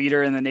 There's a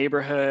leader in the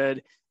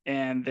neighborhood,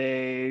 and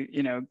they,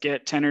 you know,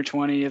 get 10 or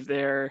 20 of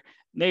their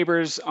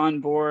neighbors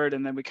on board,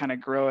 and then we kind of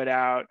grow it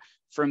out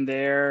from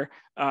there.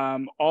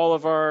 All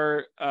of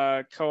our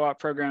co-op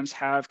programs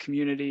have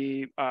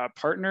community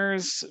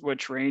partners,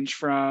 which range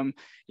from,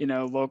 you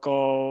know,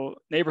 local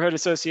neighborhood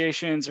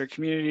associations or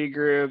community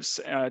groups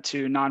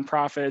to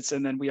nonprofits.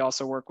 And then we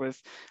also work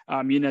with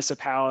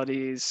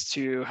municipalities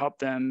to help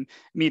them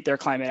meet their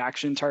climate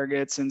action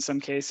targets in some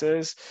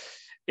cases.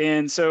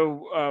 And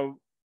so,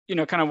 you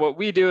know, kind of what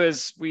we do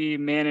is we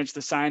manage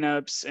the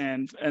signups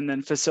and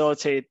then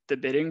facilitate the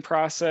bidding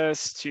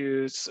process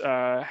to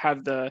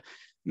have the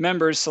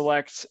members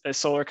select a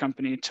solar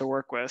company to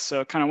work with.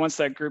 So kind of once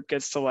that group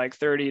gets to like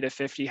 30 to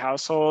 50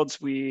 households,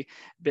 we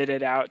bid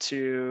it out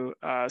to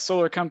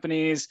solar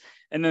companies.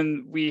 And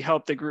then we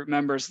help the group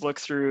members look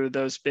through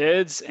those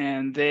bids,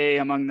 and they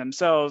among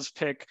themselves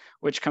pick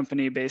which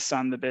company based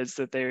on the bids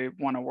that they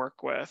want to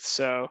work with.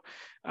 So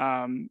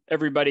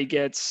everybody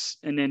gets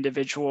an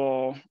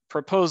individual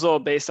proposal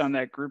based on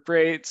that group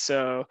rate.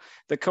 So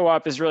the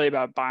co-op is really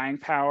about buying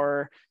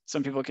power.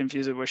 Some people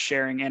confuse it with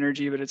sharing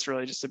energy, but it's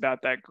really just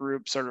about that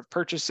group sort of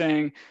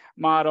purchasing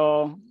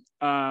model.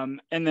 And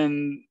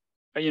then,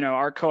 you know,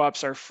 our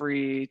co-ops are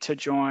free to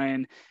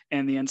join,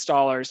 and the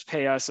installers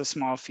pay us a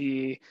small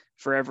fee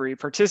for every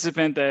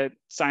participant that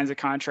signs a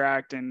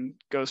contract and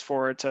goes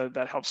forward to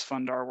that helps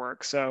fund our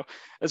work. So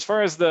as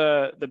far as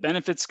the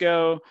benefits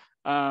go,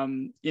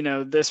 you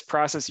know, this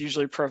process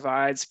usually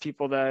provides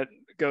people that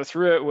go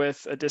through it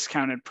with a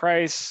discounted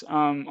price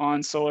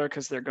on solar,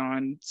 because they're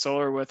going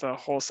solar with a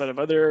whole set of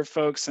other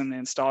folks, and the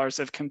installers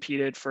have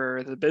competed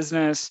for the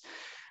business.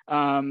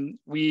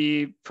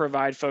 We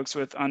provide folks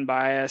with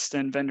unbiased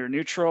and vendor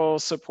neutral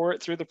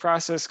support through the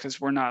process,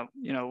 because we're not,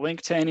 you know,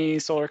 linked to any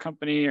solar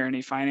company or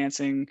any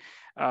financing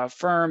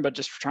firm, but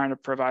just trying to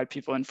provide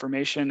people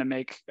information to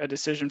make a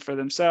decision for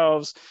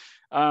themselves.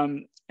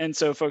 And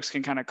so folks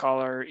can kind of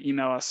call or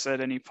email us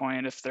at any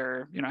point if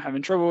they're, you know,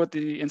 having trouble with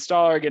the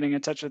installer, getting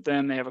in touch with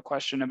them, they have a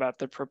question about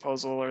the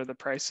proposal or the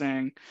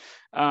pricing.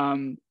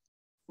 And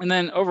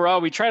then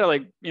overall, we try to,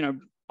 like, you know,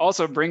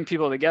 also bring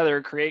people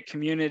together, create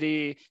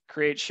community,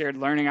 create shared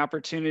learning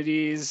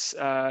opportunities.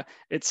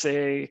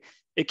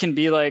 It can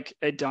be like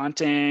a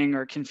daunting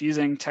or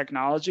confusing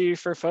technology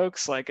for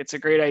folks. Like, it's a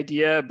great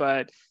idea,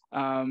 but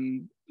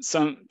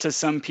to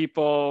some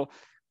people,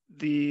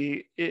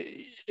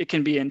 it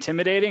can be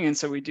intimidating. And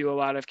so we do a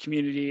lot of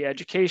community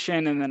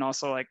education, and then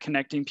also like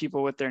connecting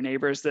people with their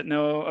neighbors that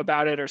know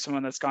about it or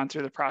someone that's gone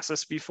through the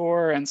process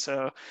before. And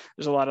so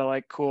there's a lot of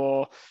like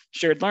cool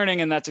shared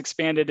learning, and that's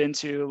expanded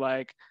into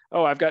like,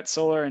 oh, I've got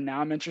solar and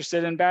now I'm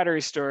interested in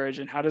battery storage,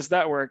 and how does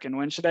that work, and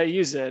when should I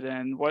use it,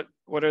 and what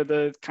are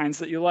the kinds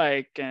that you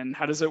like, and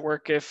how does it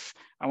work if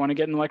I want to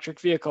get an electric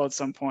vehicle at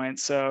some point.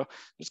 So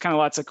there's kind of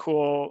lots of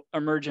cool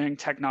emerging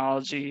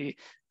technology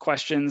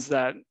questions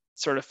that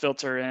sort of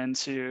filter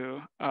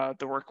into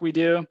the work we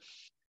do.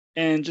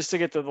 And just to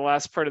get to the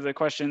last part of the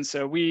question,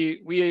 so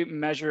we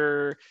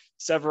measure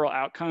several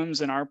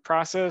outcomes in our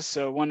process.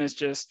 So one is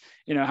just,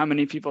 you know, how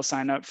many people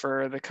sign up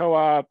for the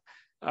co-op,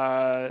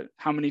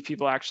 how many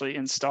people actually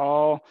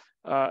install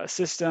a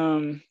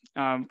system,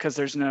 because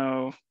there's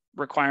no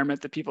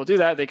requirement that people do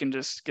that. They can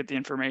just get the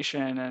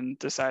information and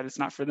decide it's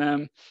not for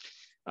them.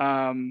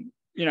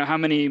 You know, how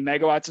many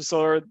megawatts of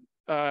solar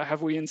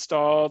have we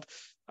installed?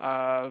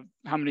 How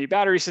many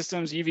battery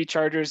systems, EV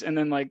chargers, and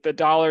then like the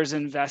dollars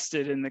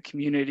invested in the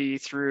community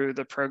through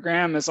the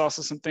program is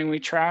also something we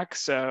track.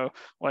 So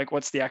like,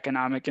 what's the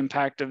economic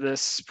impact of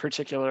this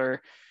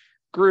particular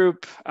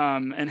group,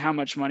 and how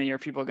much money are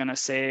people going to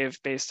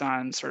save based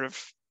on sort of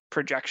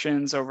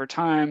projections over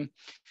time.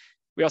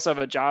 We also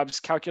have a jobs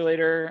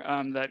calculator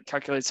that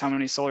calculates how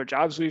many solar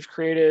jobs we've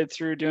created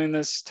through doing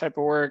this type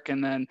of work.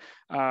 And then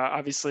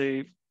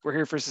obviously, we're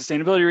here for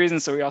sustainability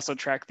reasons, so we also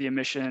track the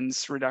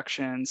emissions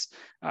reductions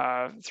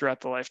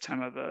throughout the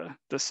lifetime of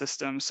the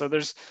system. So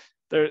there's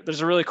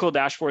a really cool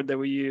dashboard that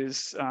we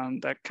use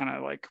that kind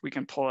of like, we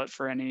can pull it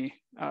for any,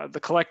 the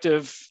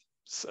collective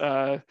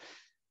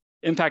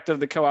impact of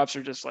the co-ops,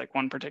 or just like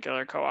one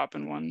particular co-op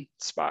in one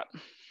spot.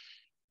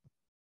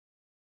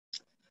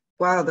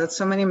 Wow, that's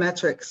so many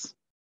metrics.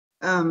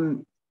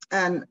 And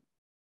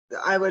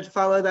I would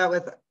follow that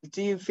with,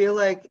 do you feel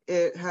like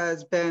it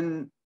has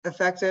been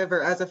effective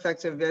or as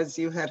effective as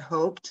you had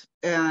hoped?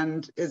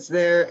 And is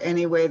there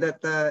any way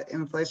that the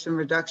Inflation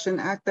Reduction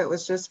Act that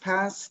was just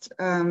passed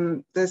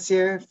this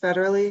year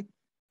federally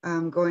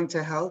going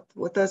to help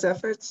with those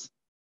efforts?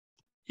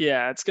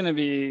 Yeah, it's going to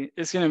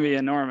be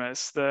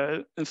enormous.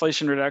 The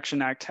Inflation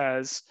Reduction Act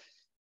has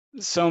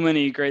so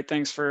many great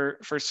things for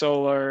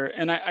solar.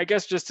 And I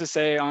guess just to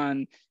say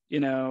on, you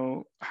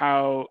know,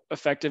 how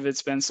effective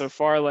it's been so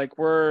far, like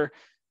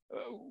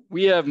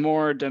we have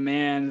more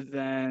demand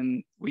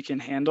than we can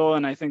handle.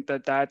 And I think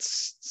that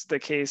that's the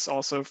case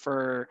also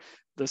for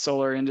the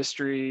solar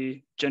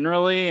industry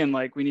generally. And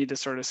like, we need to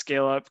sort of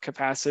scale up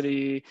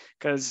capacity,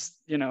 because,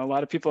 you know, a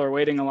lot of people are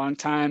waiting a long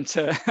time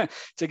to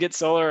get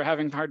solar,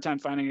 having a hard time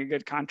finding a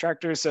good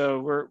contractor. So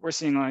we're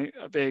seeing like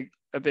a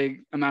big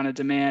amount of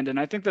demand. And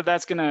I think that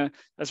that's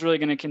really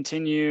gonna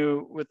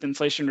continue with the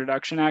Inflation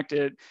Reduction Act.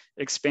 It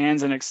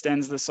expands and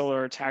extends the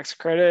solar tax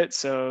credit.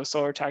 So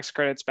solar tax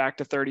credits back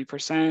to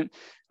 30%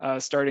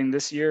 starting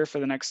this year for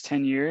the next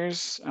 10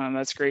 years.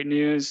 That's great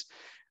news.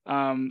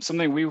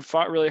 Something we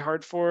fought really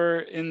hard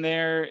for in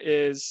there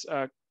is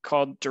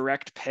called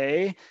direct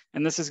pay.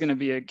 And this is going to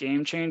be a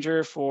game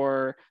changer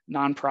for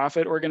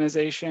nonprofit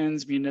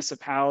organizations,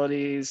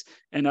 municipalities,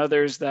 and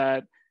others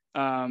that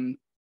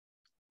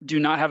do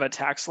not have a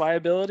tax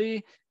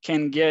liability,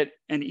 can get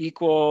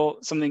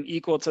something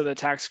equal to the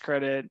tax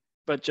credit,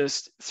 but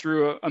just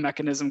through a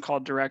mechanism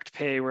called direct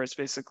pay, where it's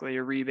basically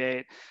a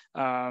rebate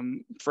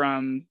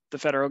from the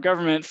federal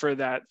government for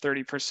that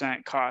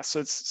 30% cost.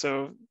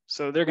 So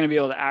they're going to be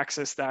able to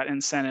access that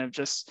incentive,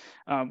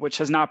 which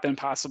has not been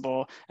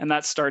possible, and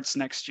that starts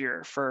next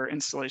year for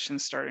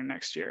installations starting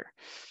next year.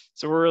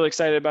 So we're really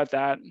excited about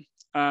that.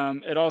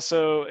 It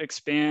also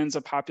expands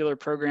a popular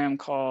program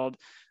called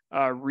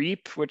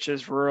REAP, which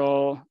is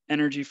Rural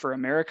Energy for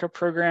America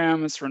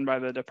program. It's run by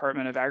the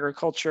Department of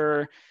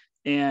Agriculture.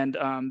 And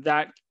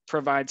that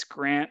provides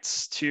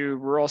grants to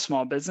rural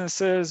small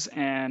businesses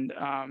and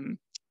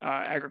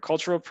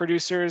agricultural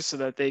producers so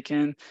that they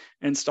can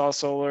install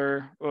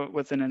solar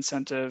with an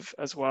incentive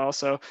as well.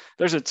 So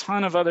there's a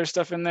ton of other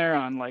stuff in there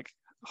on like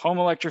home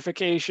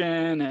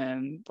electrification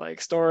and like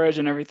storage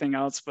and everything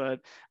else. But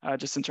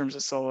just in terms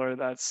of solar,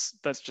 those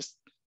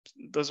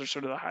are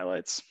sort of the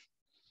highlights.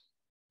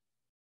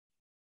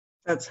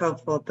 That's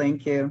helpful,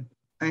 thank you.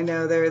 I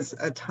know there's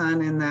a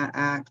ton in that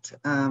act,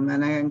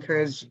 and I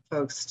encourage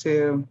folks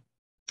to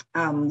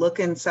look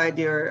inside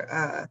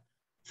your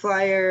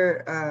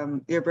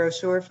flyer, your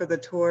brochure for the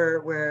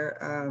tour,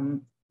 where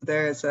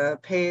there's a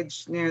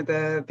page near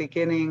the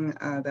beginning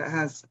that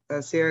has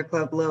a Sierra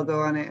Club logo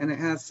on it, and it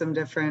has some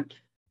different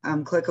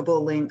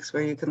clickable links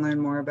where you can learn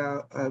more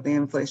about the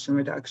Inflation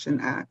Reduction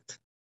Act.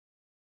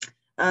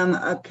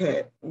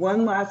 Okay,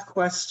 one last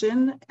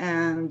question,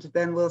 and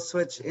then we'll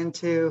switch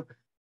into,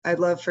 I'd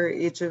love for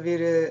each of you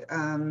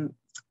to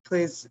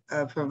please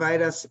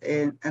provide us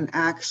an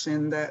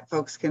action that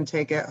folks can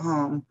take at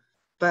home.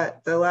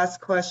 But the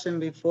last question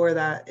before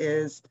that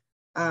is,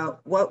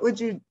 what would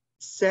you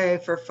say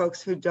for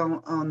folks who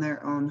don't own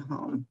their own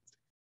home?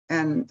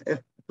 And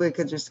if we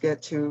could just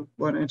get to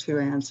one or two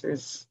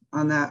answers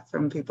on that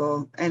from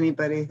people,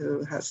 anybody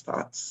who has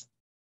thoughts.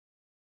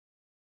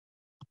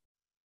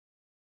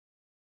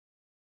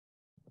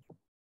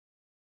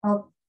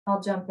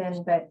 I'll jump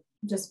in, but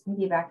just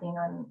piggybacking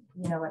on,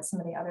 you know, what some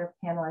of the other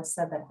panelists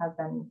said that have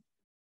been,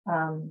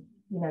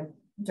 you know,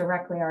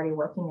 directly already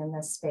working in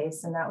this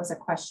space. And that was a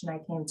question I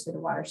came to the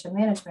Watershed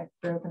Management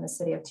Group in the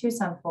city of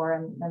Tucson for,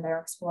 and they're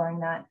exploring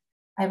that.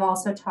 I've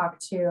also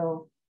talked to,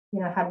 you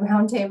know, had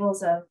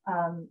roundtables of,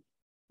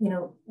 you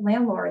know,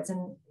 landlords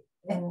and,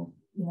 you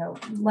know,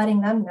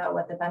 letting them know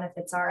what the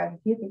benefits are. And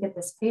if you could get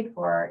this paid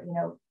for, you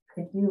know,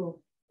 could you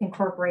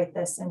incorporate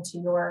this into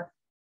your,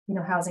 you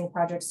know, housing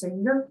projects? So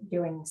you're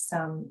doing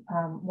some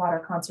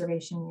water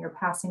conservation, you're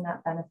passing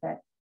that benefit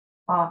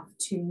off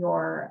to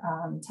your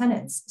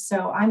tenants.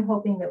 So I'm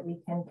hoping that we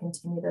can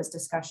continue those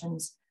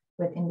discussions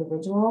with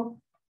individual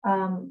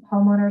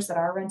homeowners that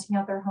are renting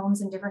out their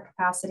homes in different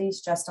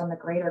capacities, just on the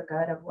greater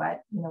good of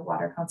what, you know,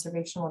 water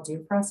conservation will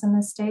do for us in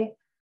this state.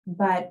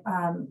 But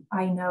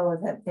I know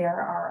that there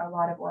are a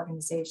lot of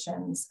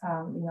organizations,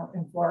 you know,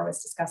 and Flor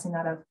was discussing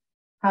that, of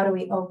how do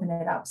we open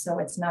it up so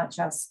it's not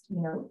just,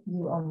 you know,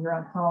 you own your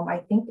own home. I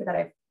think that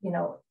I've, you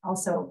know,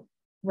 also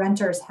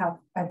renters have,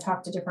 I've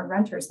talked to different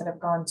renters that have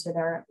gone to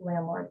their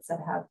landlords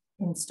that have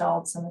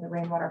installed some of the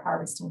rainwater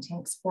harvesting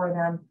tanks for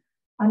them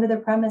under the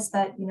premise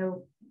that, you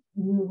know,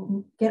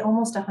 you get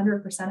almost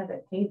 100% of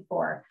it paid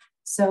for.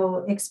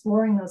 So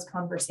exploring those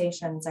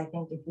conversations, I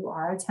think if you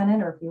are a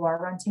tenant or if you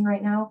are renting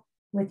right now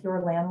with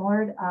your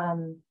landlord,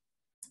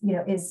 you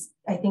know, is,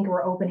 I think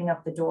we're opening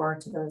up the door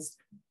to those,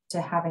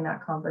 to having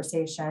that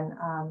conversation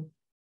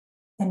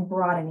and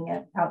broadening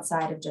it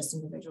outside of just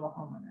individual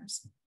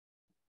homeowners.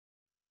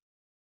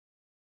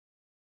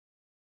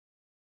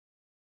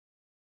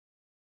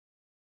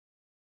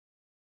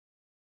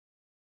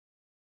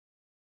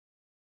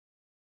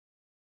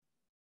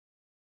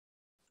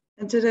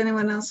 And did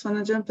anyone else want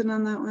to jump in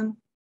on that one?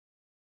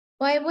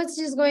 Well, I was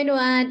just going to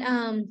add,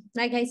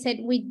 like I said,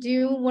 we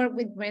do work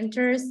with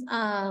renters.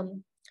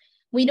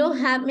 We don't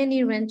have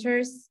many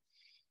renters,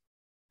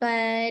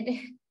 but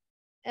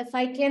if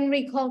I can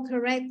recall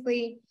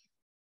correctly,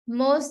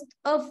 most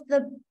of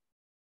the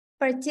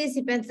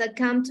participants that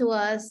come to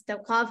us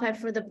that qualify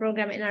for the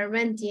program and are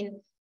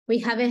renting, we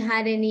haven't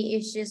had any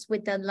issues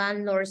with the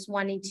landlords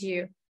wanting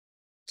to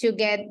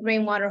get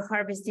rainwater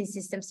harvesting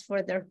systems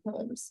for their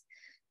homes.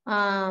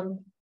 But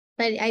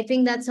I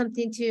think that's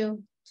something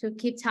to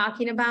keep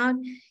talking about.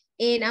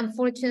 And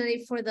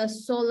unfortunately for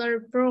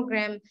the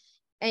program,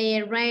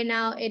 right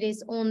now it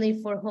is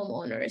only for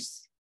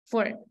homeowners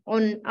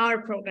on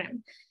our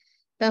program.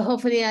 But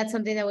hopefully that's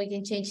something that we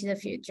can change in the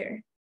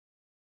future.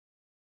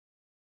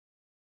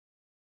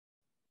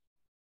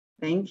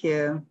 Thank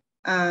you.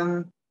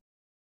 Oh,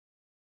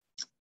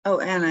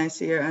 Anna, I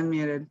see you're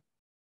unmuted.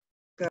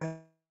 Go ahead.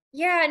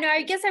 Yeah, no,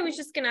 I guess I was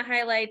just going to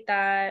highlight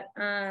that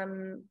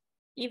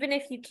even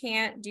if you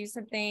can't do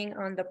something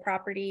on the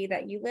property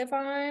that you live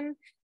on,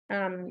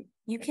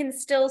 you can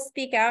still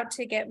speak out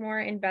to get more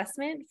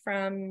investment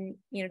from,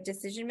 you know,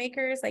 decision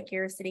makers like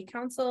your city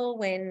council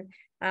when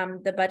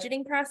the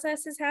budgeting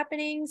process is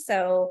happening.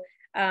 So,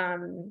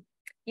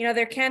 you know,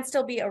 there can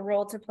still be a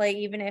role to play,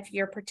 even if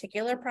your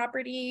particular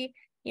property,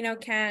 you know,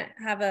 can't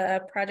have a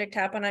project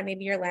happen on,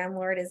 maybe your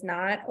landlord is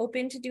not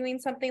open to doing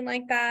something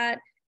like that.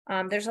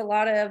 There's a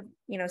lot of,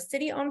 you know,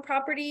 city-owned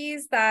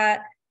properties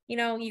that, you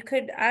know, you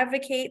could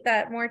advocate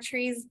that more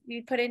trees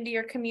be put into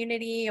your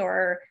community,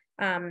 or,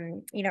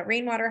 you know,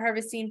 rainwater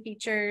harvesting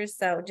features.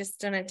 So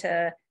just wanted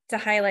to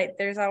highlight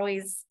there's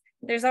always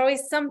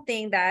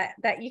something that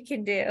you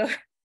can do.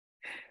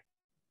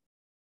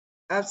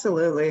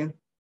 Absolutely.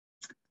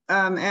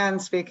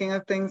 And speaking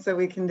of things that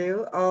we can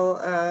do,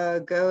 I'll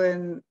go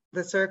in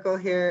the circle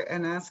here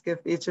and ask if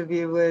each of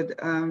you would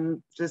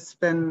just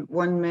spend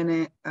 1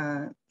 minute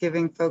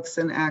giving folks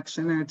an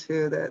action or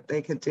two that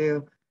they could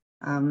do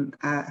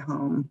at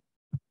home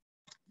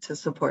to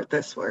support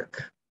this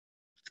work.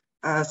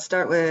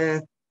 Start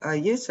with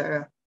you,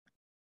 Sarah.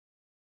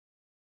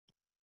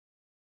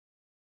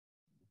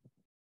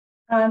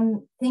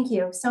 Thank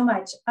you so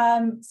much.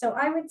 So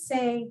I would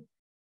say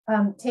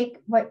take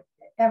what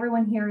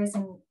everyone here is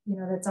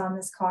that's on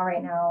this call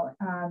right now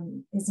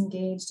is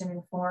engaged and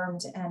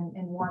informed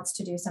and wants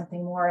to do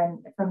something more.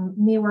 And from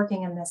me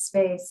working in this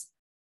space,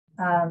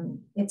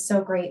 it's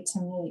so great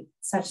to meet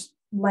such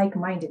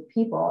like-minded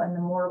people. And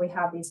the more we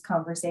have these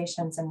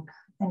conversations and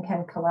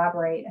can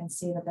collaborate and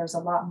see that there's a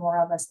lot more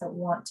of us that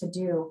want to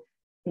do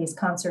these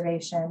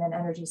conservation and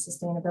energy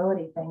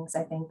sustainability things,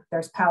 I think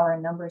there's power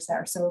in numbers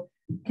there. So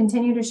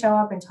continue to show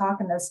up and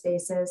talk in those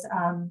spaces.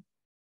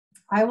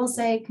 I will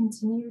say,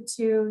 continue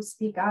to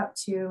speak up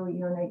to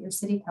your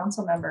city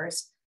council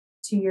members,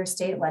 to your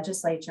state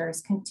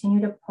legislatures. Continue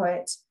to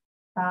put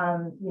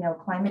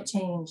climate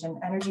change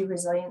and energy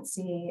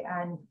resiliency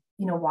and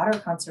water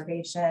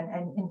conservation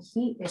and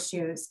heat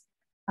issues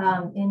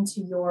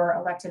into your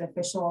elected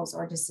officials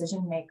or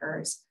decision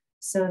makers,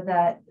 so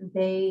that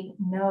they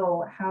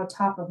know how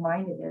top of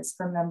mind it is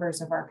for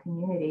members of our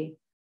community.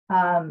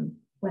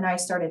 When I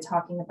started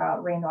talking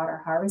about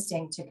rainwater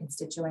harvesting to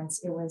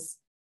constituents, it was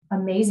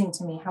amazing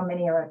to me how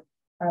many are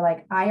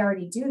like, I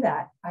already do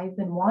that. I've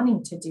been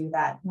wanting to do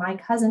that. My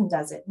cousin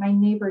does it. My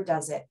neighbor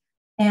does it.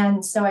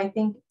 And so I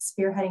think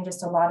spearheading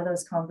just a lot of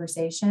those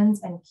conversations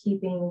and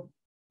keeping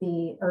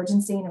the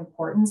urgency and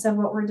importance of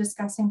what we're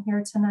discussing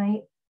here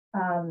tonight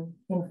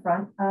in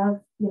front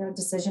of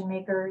decision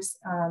makers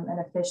and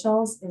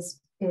officials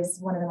is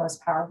one of the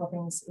most powerful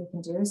things we can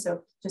do.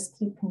 So just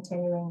keep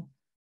continuing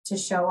to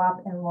show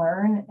up and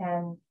learn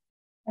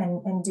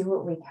and do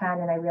what we can.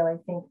 And I really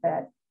think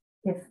that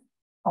if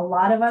a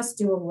lot of us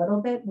do a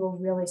little bit, we'll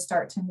really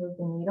start to move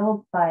the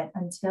needle. But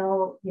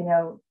until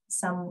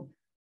some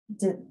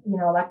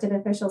elected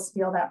officials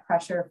feel that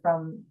pressure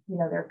from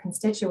their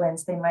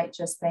constituents, they might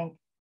just think,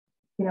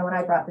 when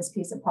I brought this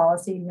piece of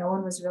policy, no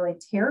one was really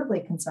terribly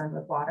concerned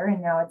with water,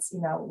 and now it's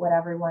what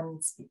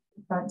everyone's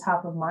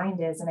top of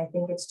mind is. And I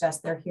think it's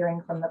just they're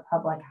hearing from the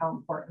public how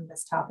important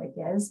this topic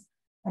is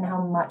and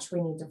how much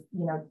we need to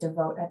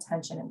devote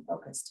attention and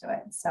focus to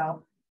it.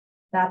 So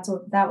that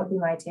would be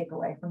my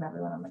takeaway from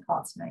everyone on the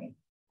call tonight.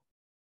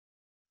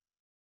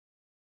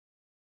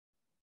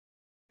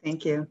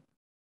 Thank you.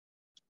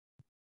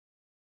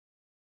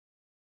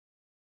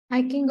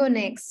 I can go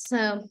next.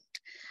 So,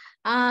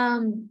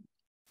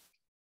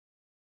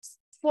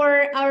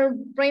 for our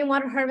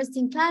rainwater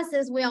harvesting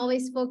classes, we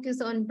always focus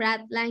on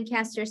Brad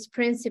Lancaster's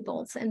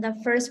principles. And the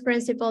first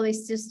principle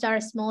is to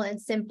start small and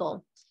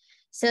simple.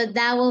 So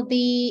that will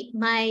be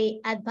my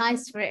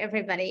advice for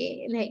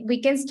everybody. Like,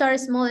 we can start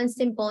small and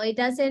simple. It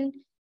doesn't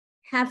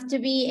have to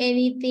be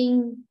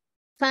anything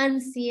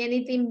fancy,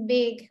 anything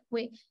big.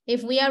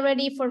 If we are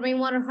ready for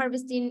rainwater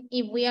harvesting,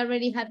 if we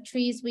already have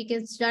trees, we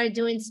can start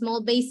doing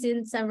small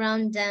basins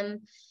around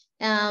them.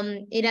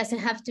 It doesn't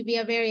have to be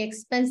a very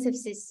expensive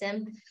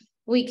system.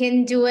 We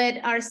can do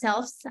it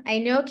ourselves. I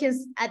know,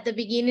 because at the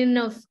beginning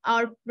of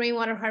our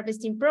rainwater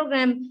harvesting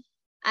program,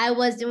 I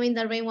was doing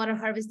the rainwater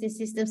harvesting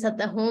systems at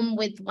the home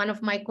with one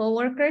of my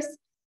coworkers.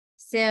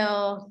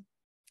 So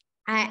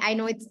I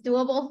know it's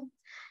doable.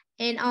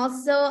 And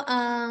also,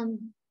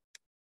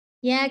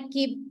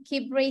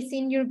 keep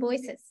raising your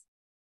voices.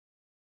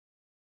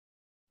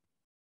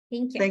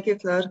 Thank you. Thank you,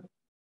 Flor.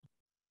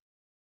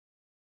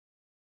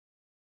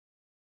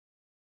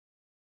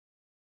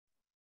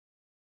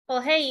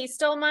 Well, hey, you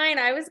stole mine.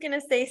 I was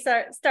gonna say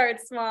start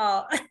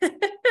small.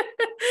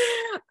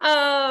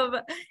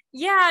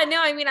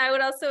 I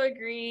would also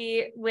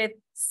agree with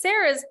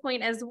Sarah's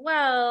point as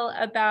well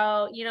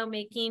about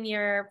making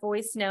your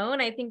voice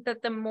known. I think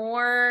that the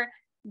more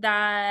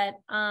that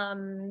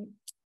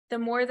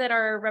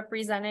our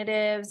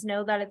representatives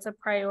know that it's a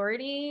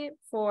priority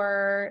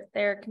for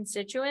their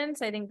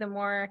constituents, I think the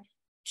more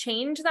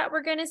change that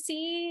we're going to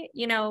see.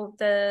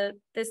 The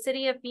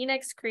city of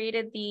Phoenix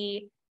created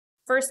the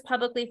first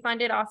publicly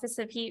funded Office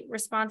of Heat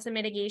Response and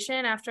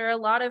Mitigation after a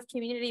lot of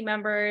community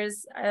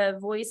members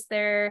voiced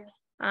that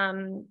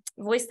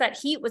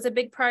heat was a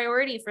big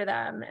priority for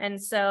them.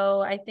 And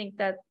so I think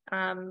that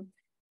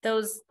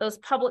those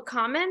public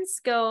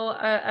comments go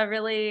a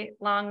really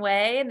long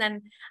way. And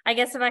then I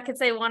guess if I could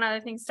say one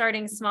other thing,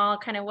 starting small,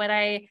 kind of what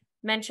I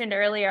mentioned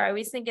earlier, I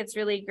always think it's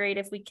really great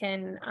if we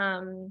can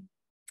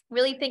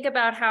really think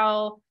about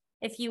how,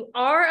 if you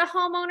are a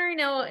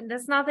homeowner,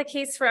 that's not the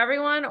case for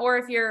everyone, or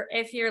if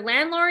your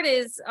landlord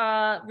is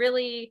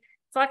really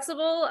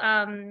flexible,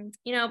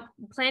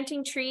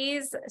 planting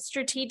trees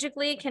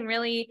strategically can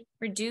really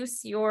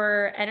reduce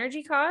your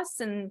energy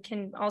costs and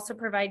can also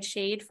provide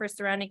shade for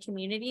surrounding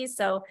communities.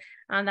 So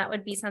that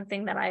would be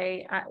something that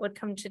I would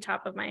come to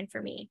top of mind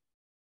for me.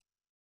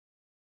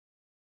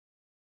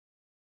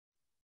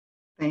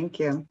 Thank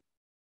you.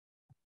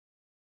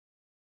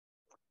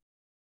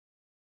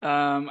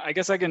 I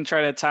guess I can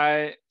try to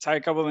tie a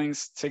couple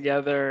things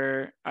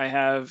together. I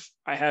have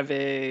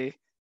a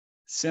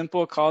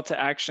simple call to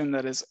action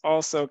that is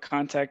also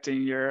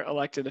contacting your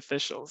elected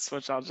officials,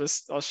 which I'll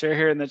share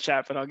here in the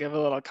chat, but I'll give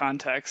a little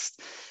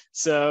context.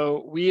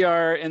 So we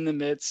are in the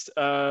midst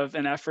of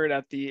an effort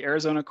at the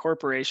Arizona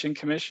Corporation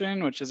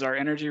Commission, which is our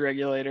energy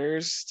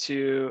regulators,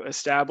 to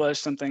establish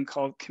something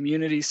called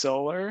community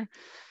solar,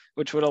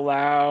 which would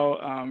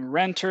allow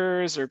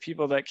renters or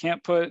people that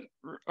can't put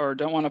or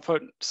don't want to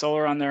put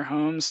solar on their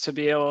homes to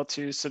be able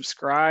to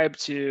subscribe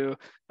to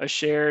a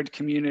shared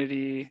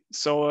community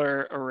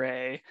solar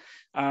array.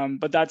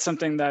 But that's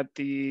something that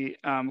the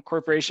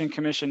Corporation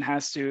Commission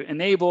has to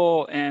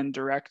enable and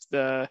direct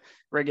the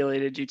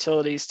regulated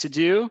utilities to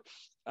do.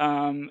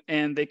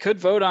 And they could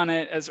vote on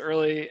it as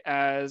early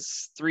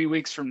as 3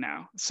 weeks from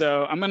now.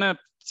 So I'm going to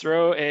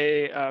throw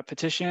a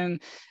petition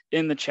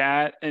in the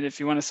chat. And if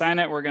you want to sign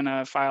it, we're going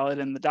to file it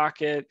in the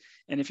docket.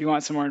 And if you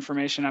want some more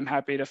information, I'm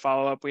happy to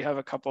follow up. We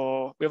have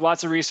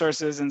lots of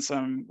resources and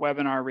some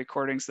webinar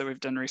recordings that we've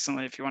done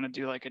recently if you want to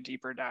do like a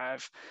deeper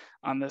dive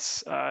on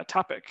this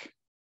topic.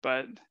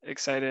 But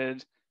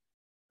excited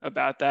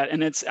about that.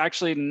 And it's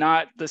actually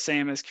not the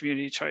same as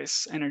community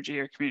choice energy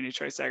or community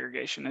choice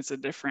aggregation. It's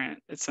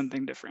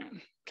something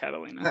different,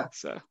 Catalina.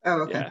 So,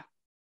 okay. Yeah,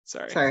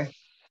 sorry.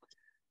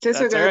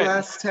 Disregard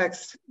last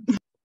text.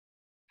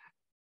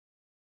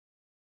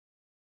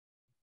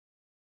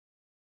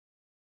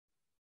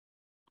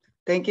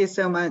 Thank you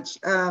so much.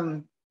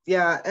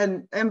 Yeah,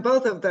 and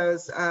both of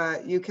those,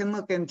 you can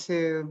look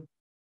into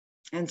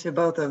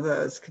both of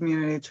those,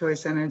 community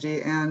choice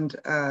energy and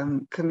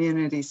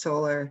community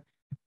solar.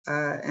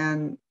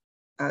 And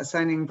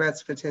signing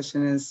Brett's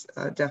petition is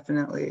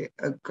definitely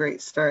a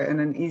great start and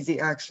an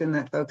easy action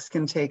that folks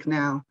can take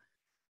now.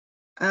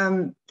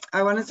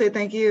 I want to say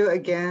thank you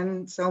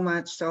again so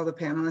much to all the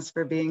panelists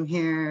for being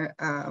here.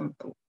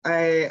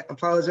 I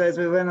apologize,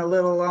 we went a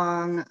little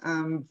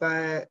long,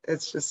 but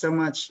it's just so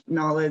much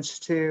knowledge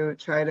to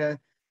try to,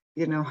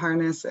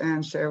 harness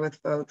and share with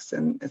folks,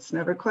 and it's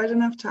never quite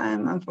enough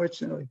time,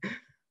 unfortunately.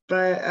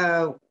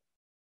 But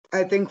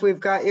I think we've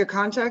got your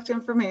contact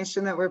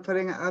information that we're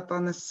putting up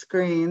on the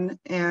screen,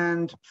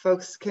 and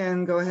folks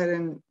can go ahead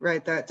and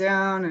write that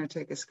down or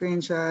take a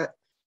screenshot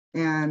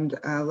and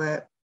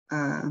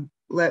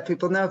let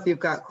people know if you've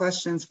got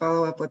questions,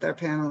 follow up with our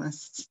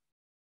panelists.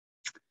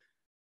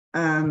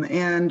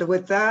 And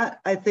with that,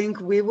 I think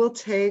we will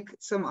take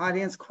some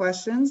audience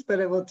questions, but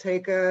it will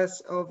take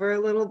us over a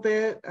little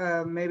bit,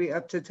 maybe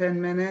up to 10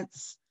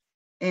 minutes.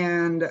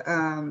 And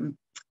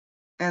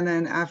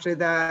then after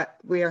that,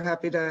 we are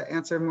happy to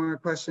answer more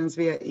questions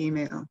via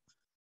email.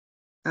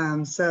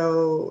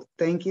 So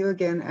thank you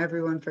again,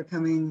 everyone, for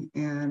coming.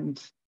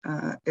 And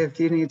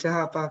if you need to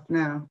hop off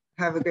now,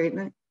 have a great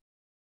night.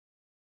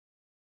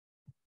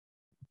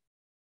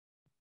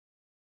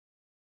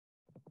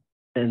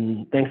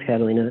 And thanks,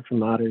 Catalina, for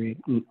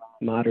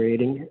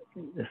moderating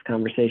this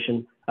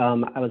conversation.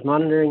 I was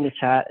monitoring the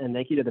chat, and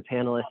thank you to the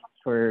panelists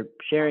for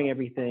sharing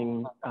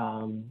everything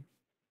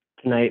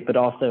tonight, but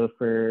also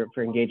for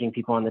engaging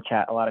people on the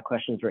chat. A lot of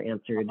questions were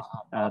answered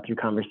through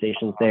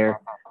conversations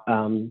there.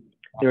 There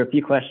were a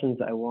few questions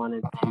I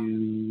wanted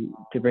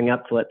to bring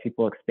up to let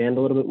people expand a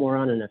little bit more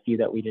on, and a few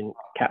that we didn't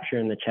capture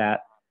in the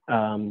chat.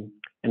 And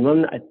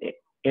one,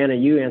 Anna,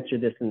 you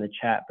answered this in the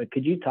chat, but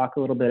could you talk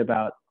a little bit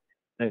about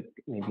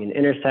maybe an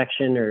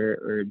intersection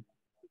or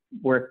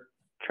work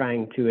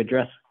trying to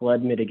address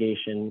flood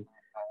mitigation,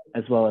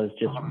 as well as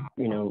just,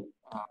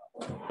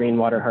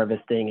 rainwater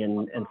harvesting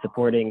and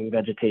supporting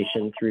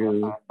vegetation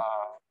through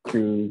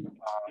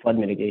flood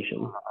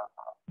mitigation,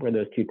 where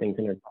those two things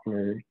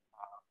intersect?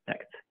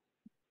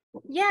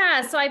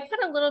 Yeah, so I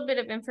put a little bit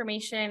of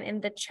information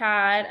in the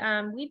chat.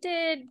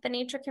 The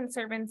Nature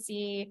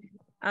Conservancy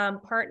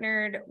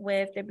partnered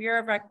with the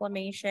Bureau of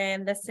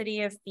Reclamation, the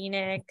City of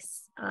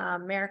Phoenix,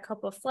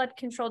 Maricopa Flood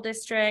Control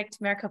District,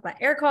 Maricopa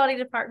Air Quality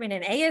Department,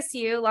 and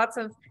ASU, lots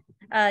of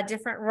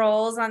different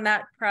roles on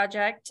that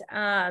project,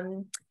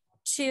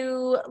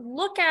 to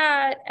look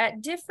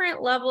at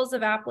different levels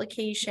of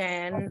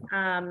application,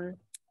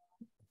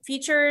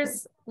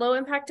 features, low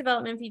impact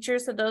development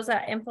features, so those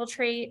that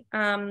infiltrate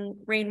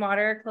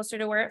rainwater closer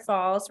to where it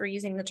falls. We're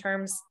using the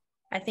terms,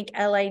 I think,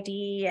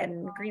 LID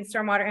and green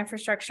stormwater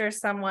infrastructure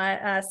somewhat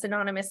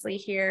synonymously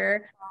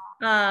here,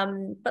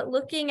 but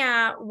looking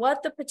at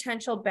what the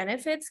potential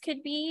benefits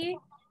could be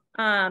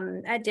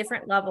at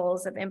different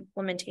levels of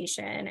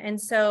implementation.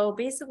 And so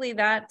basically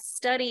that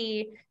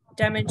study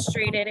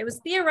demonstrated, it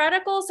was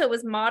theoretical, so it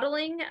was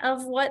modeling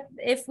of what,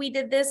 if we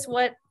did this,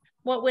 what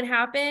would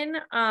happen,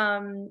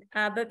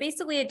 but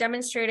basically it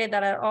demonstrated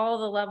that at all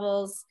the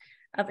levels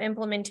of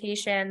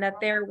implementation that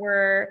there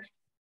were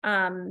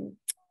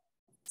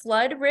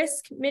flood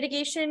risk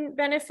mitigation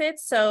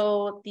benefits.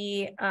 So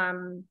the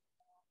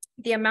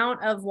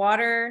amount of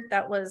water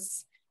that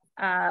was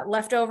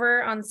left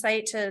over on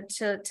site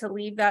to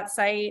leave that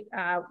site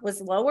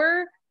was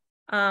lower.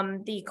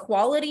 The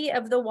quality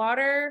of the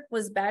water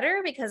was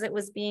better because it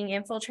was being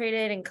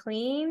infiltrated and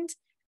cleaned.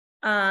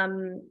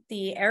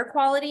 The air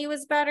quality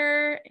was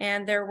better,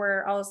 and there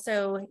were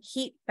also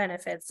heat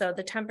benefits. So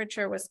the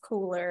temperature was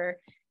cooler.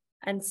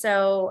 And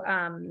so,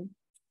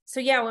 so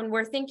yeah, when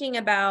we're thinking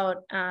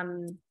about,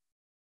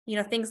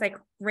 things like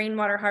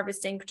rainwater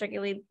harvesting,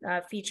 particularly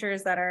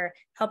features that are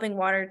helping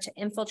water to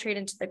infiltrate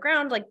into the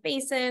ground, like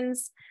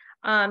basins,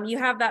 you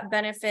have that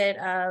benefit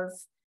of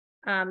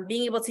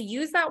being able to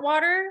use that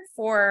water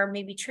for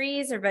maybe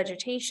trees or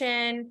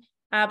vegetation,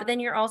 but then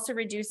you're also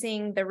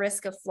reducing the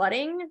risk of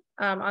flooding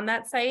on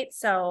that site.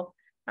 So,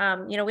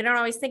 you know, we don't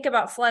always think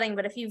about flooding,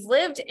 but if you've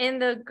lived in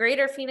the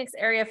greater Phoenix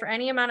area for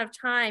any amount of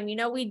time, you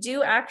know, we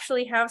do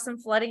actually have some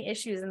flooding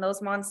issues in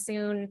those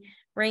monsoon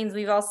rains.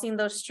 We've all seen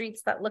those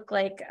streets that look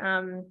like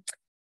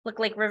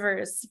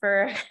rivers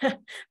for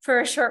for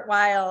a short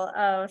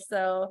while.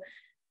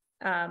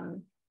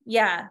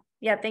 Yeah,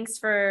 thanks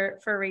for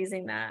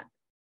raising that.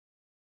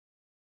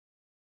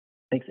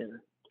 Thanks, Anna.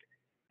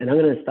 And I'm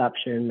going to stop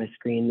sharing my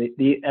screen.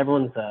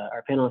 Everyone's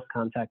our panelists'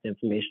 contact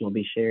information will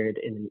be shared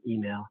in an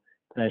email,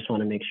 but I just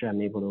want to make sure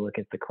I'm able to look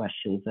at the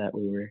questions that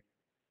we were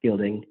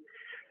fielding.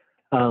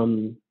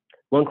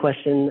 One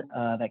question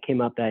that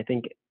came up that I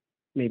think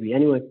maybe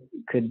anyone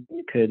could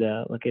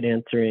look at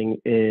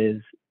answering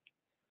is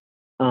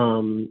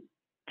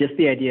just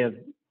the idea of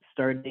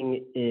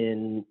starting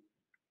in.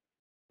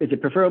 Is it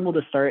preferable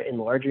to start in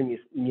larger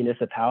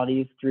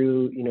municipalities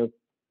through, you know,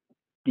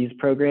 these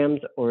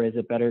programs, or is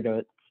it better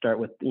to start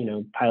with, you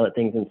know, pilot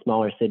things in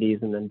smaller cities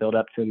and then build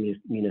up to a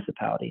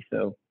municipality?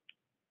 So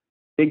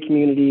big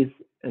communities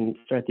and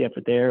start the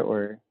effort there,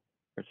 or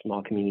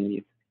small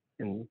communities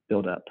and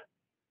build up?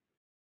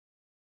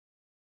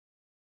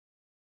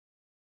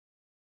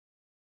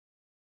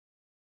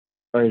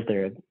 Or is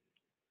there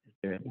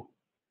a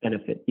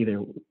benefit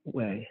either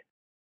way?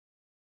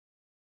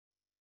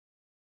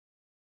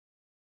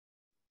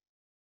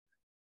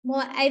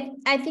 Well,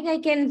 I think I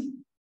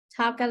can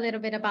talk a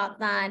little bit about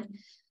that.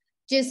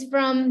 Just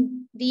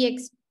from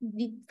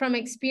from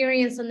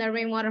experience on the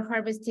rainwater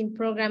harvesting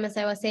program, as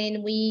I was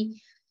saying, we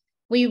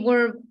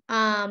went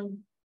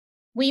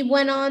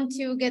on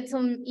to get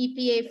some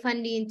EPA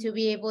funding to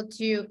be able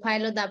to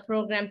pilot that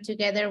program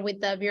together with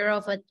the Bureau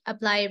of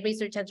Applied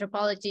Research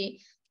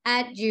Anthropology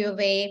at U of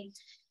A.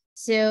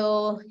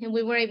 So, and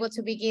we were able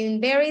to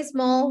begin very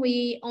small.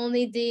 We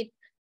only did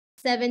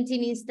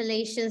 17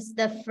 installations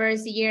the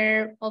first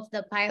year of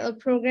the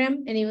pilot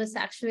program, and it was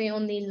actually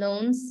only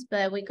loans,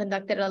 but we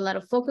conducted a lot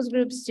of focus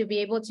groups to be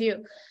able to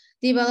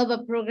develop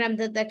a program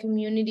that the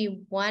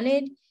community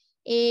wanted.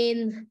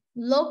 And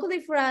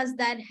locally for us,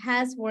 that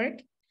has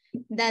worked.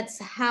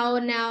 That's how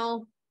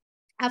now,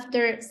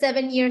 after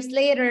 7 years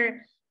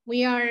later,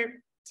 we are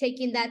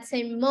taking that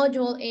same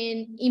module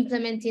and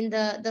implementing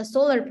the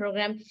solar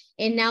program.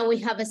 And now we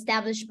have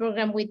established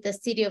program with the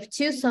city of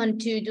Tucson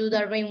to do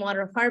the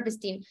rainwater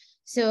harvesting.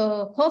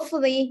 So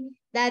hopefully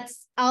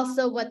that's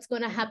also what's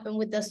going to happen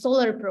with the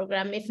solar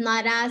program. If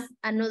not us,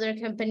 another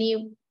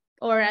company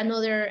or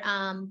another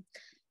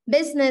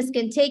business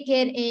can take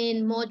it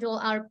and module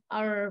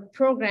our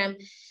program.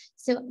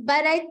 So,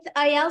 but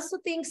I also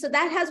think, so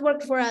that has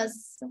worked for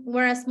us.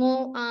 We're a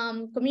small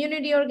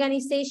community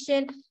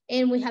organization,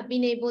 and we have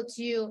been able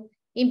to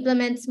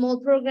implement small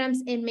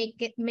programs and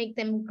make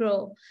them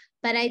grow.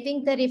 But I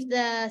think that if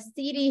the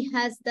city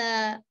has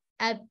the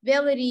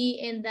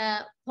ability and the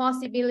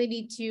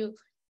possibility to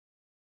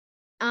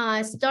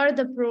start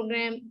the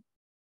program,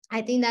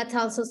 I think that's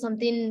also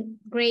something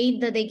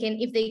great that they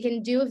can, if they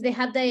can do, if they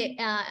have the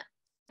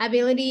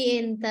ability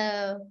and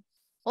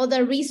all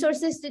the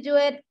resources to do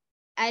it,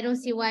 I don't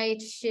see why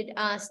it should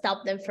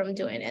stop them from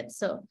doing it.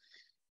 So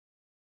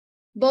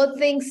both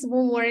things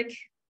will work.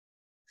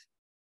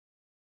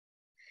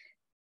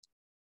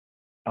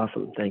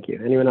 Awesome, thank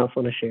you. Anyone else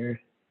want to share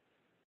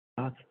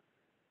thoughts?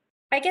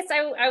 I guess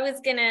I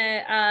was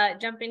gonna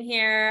jump in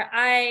here.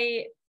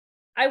 I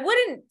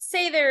wouldn't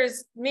say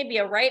there's maybe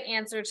a right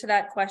answer to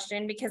that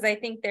question, because I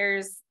think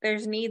there's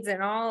needs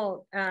in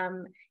all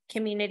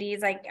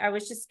communities. I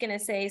was just gonna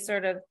say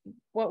sort of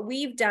what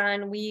we've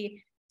done.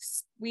 We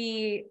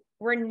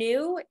were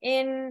new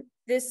in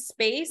this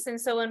space, and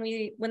so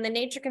when the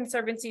Nature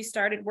Conservancy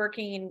started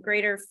working in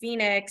Greater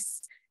Phoenix,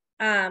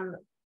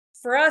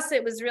 for us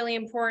it was really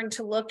important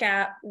to look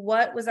at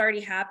what was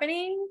already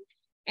happening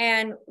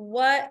and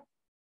what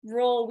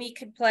role we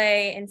could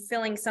play in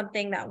filling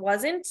something that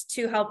wasn't,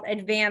 to help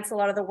advance a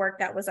lot of the work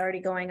that was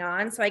already going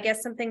on. So I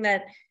guess something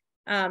that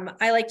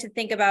I like to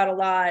think about a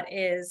lot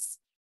is,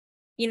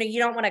 you know, you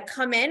don't want to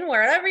come in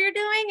wherever you're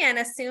doing and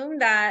assume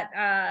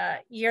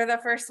that you're the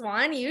first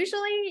one.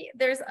 Usually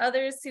there's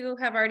others who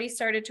have already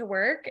started to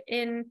work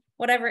in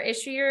whatever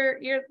issue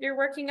you're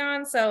working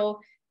on. So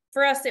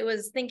for us, it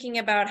was thinking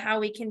about how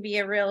we can be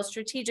a real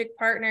strategic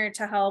partner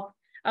to help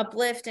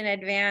uplift and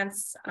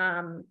advance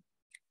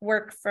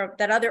work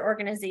that other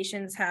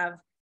organizations have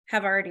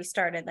already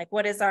started. Like,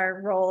 what is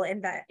our role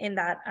in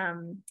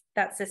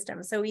that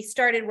system? So we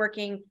started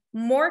working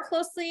more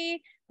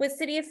closely with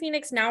City of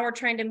Phoenix. Now we're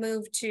trying to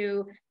move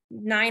to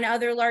 9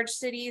 other large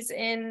cities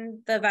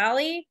in the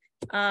Valley.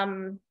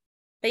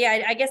 But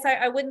yeah, I guess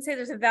I wouldn't say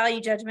there's a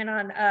value judgment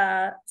on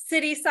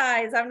city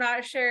size. I'm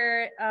not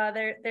sure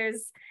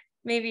there's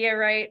maybe a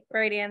right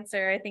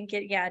answer. I think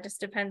it just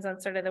depends on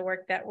sort of the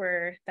work that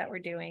we're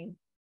doing.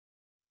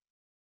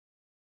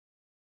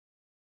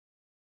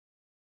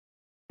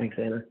 Thanks,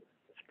 Anna.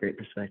 That's a great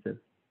perspective.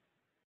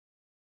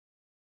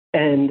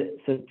 And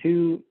so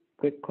 2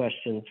 quick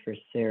questions for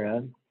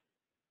Sarah.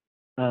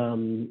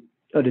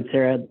 Did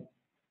Sarah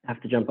have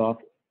to jump off?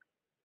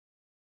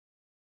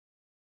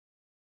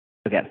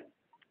 Okay,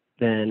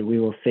 then we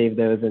will save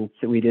those. And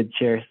so we did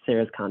share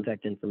Sarah's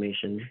contact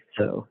information.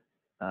 So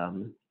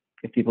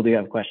if people do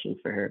have questions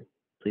for her,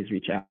 please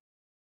reach out.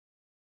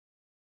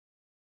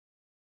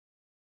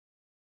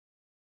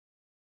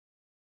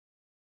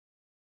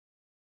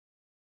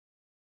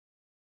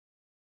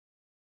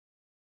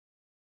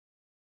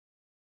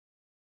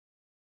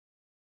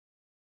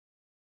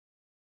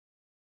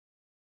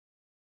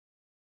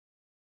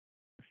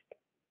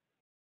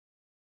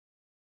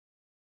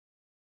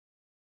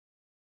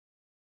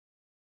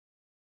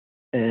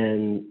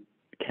 And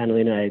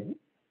Catalina,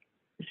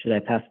 should I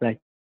pass back?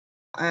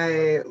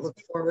 I look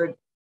forward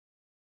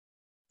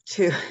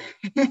to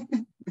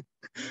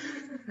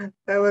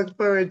I look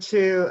forward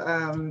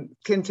to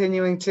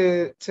continuing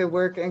to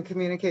work and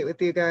communicate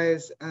with you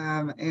guys.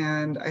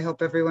 And I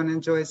hope everyone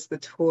enjoys the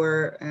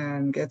tour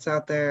and gets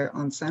out there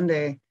on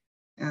Sunday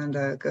and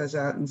goes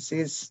out and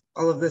sees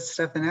all of this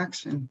stuff in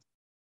action.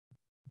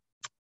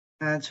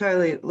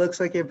 Charlie,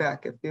 looks like you're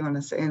back if you want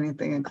to say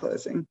anything in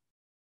closing.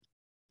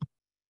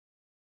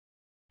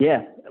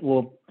 Yeah,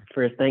 well,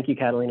 first, thank you,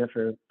 Catalina,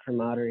 for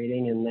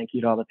moderating, and thank you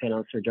to all the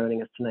panelists for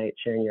joining us tonight,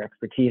 sharing your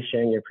expertise,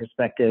 sharing your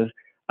perspective.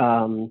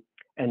 And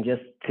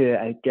just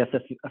to, I guess,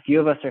 a few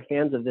of us are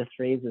fans of this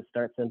phrase is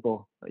start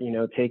simple. You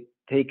know, take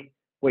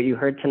what you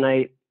heard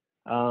tonight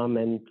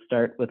and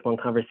start with one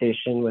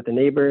conversation with a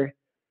neighbor.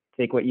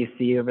 Take what you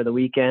see over the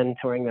weekend,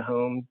 touring the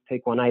home,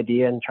 take one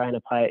idea and try and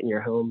apply it in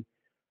your home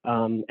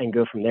and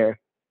go from there.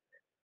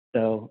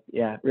 So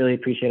yeah, really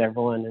appreciate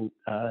everyone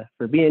and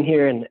for being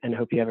here and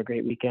hope you have a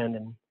great weekend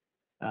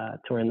and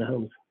touring the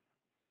homes.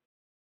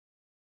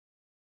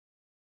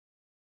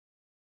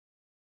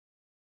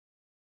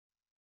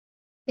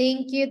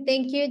 Thank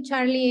you,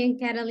 Charlie and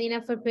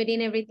Catalina, for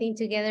putting everything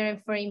together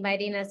and for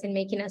inviting us and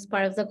making us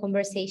part of the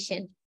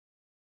conversation.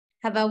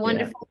 Have a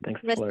wonderful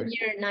rest of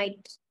your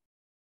night.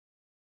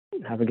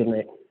 Have a good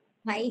night.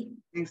 Bye.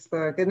 Thanks,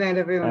 Flor. Good night,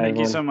 everyone. Thank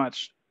you so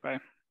much.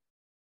 Bye.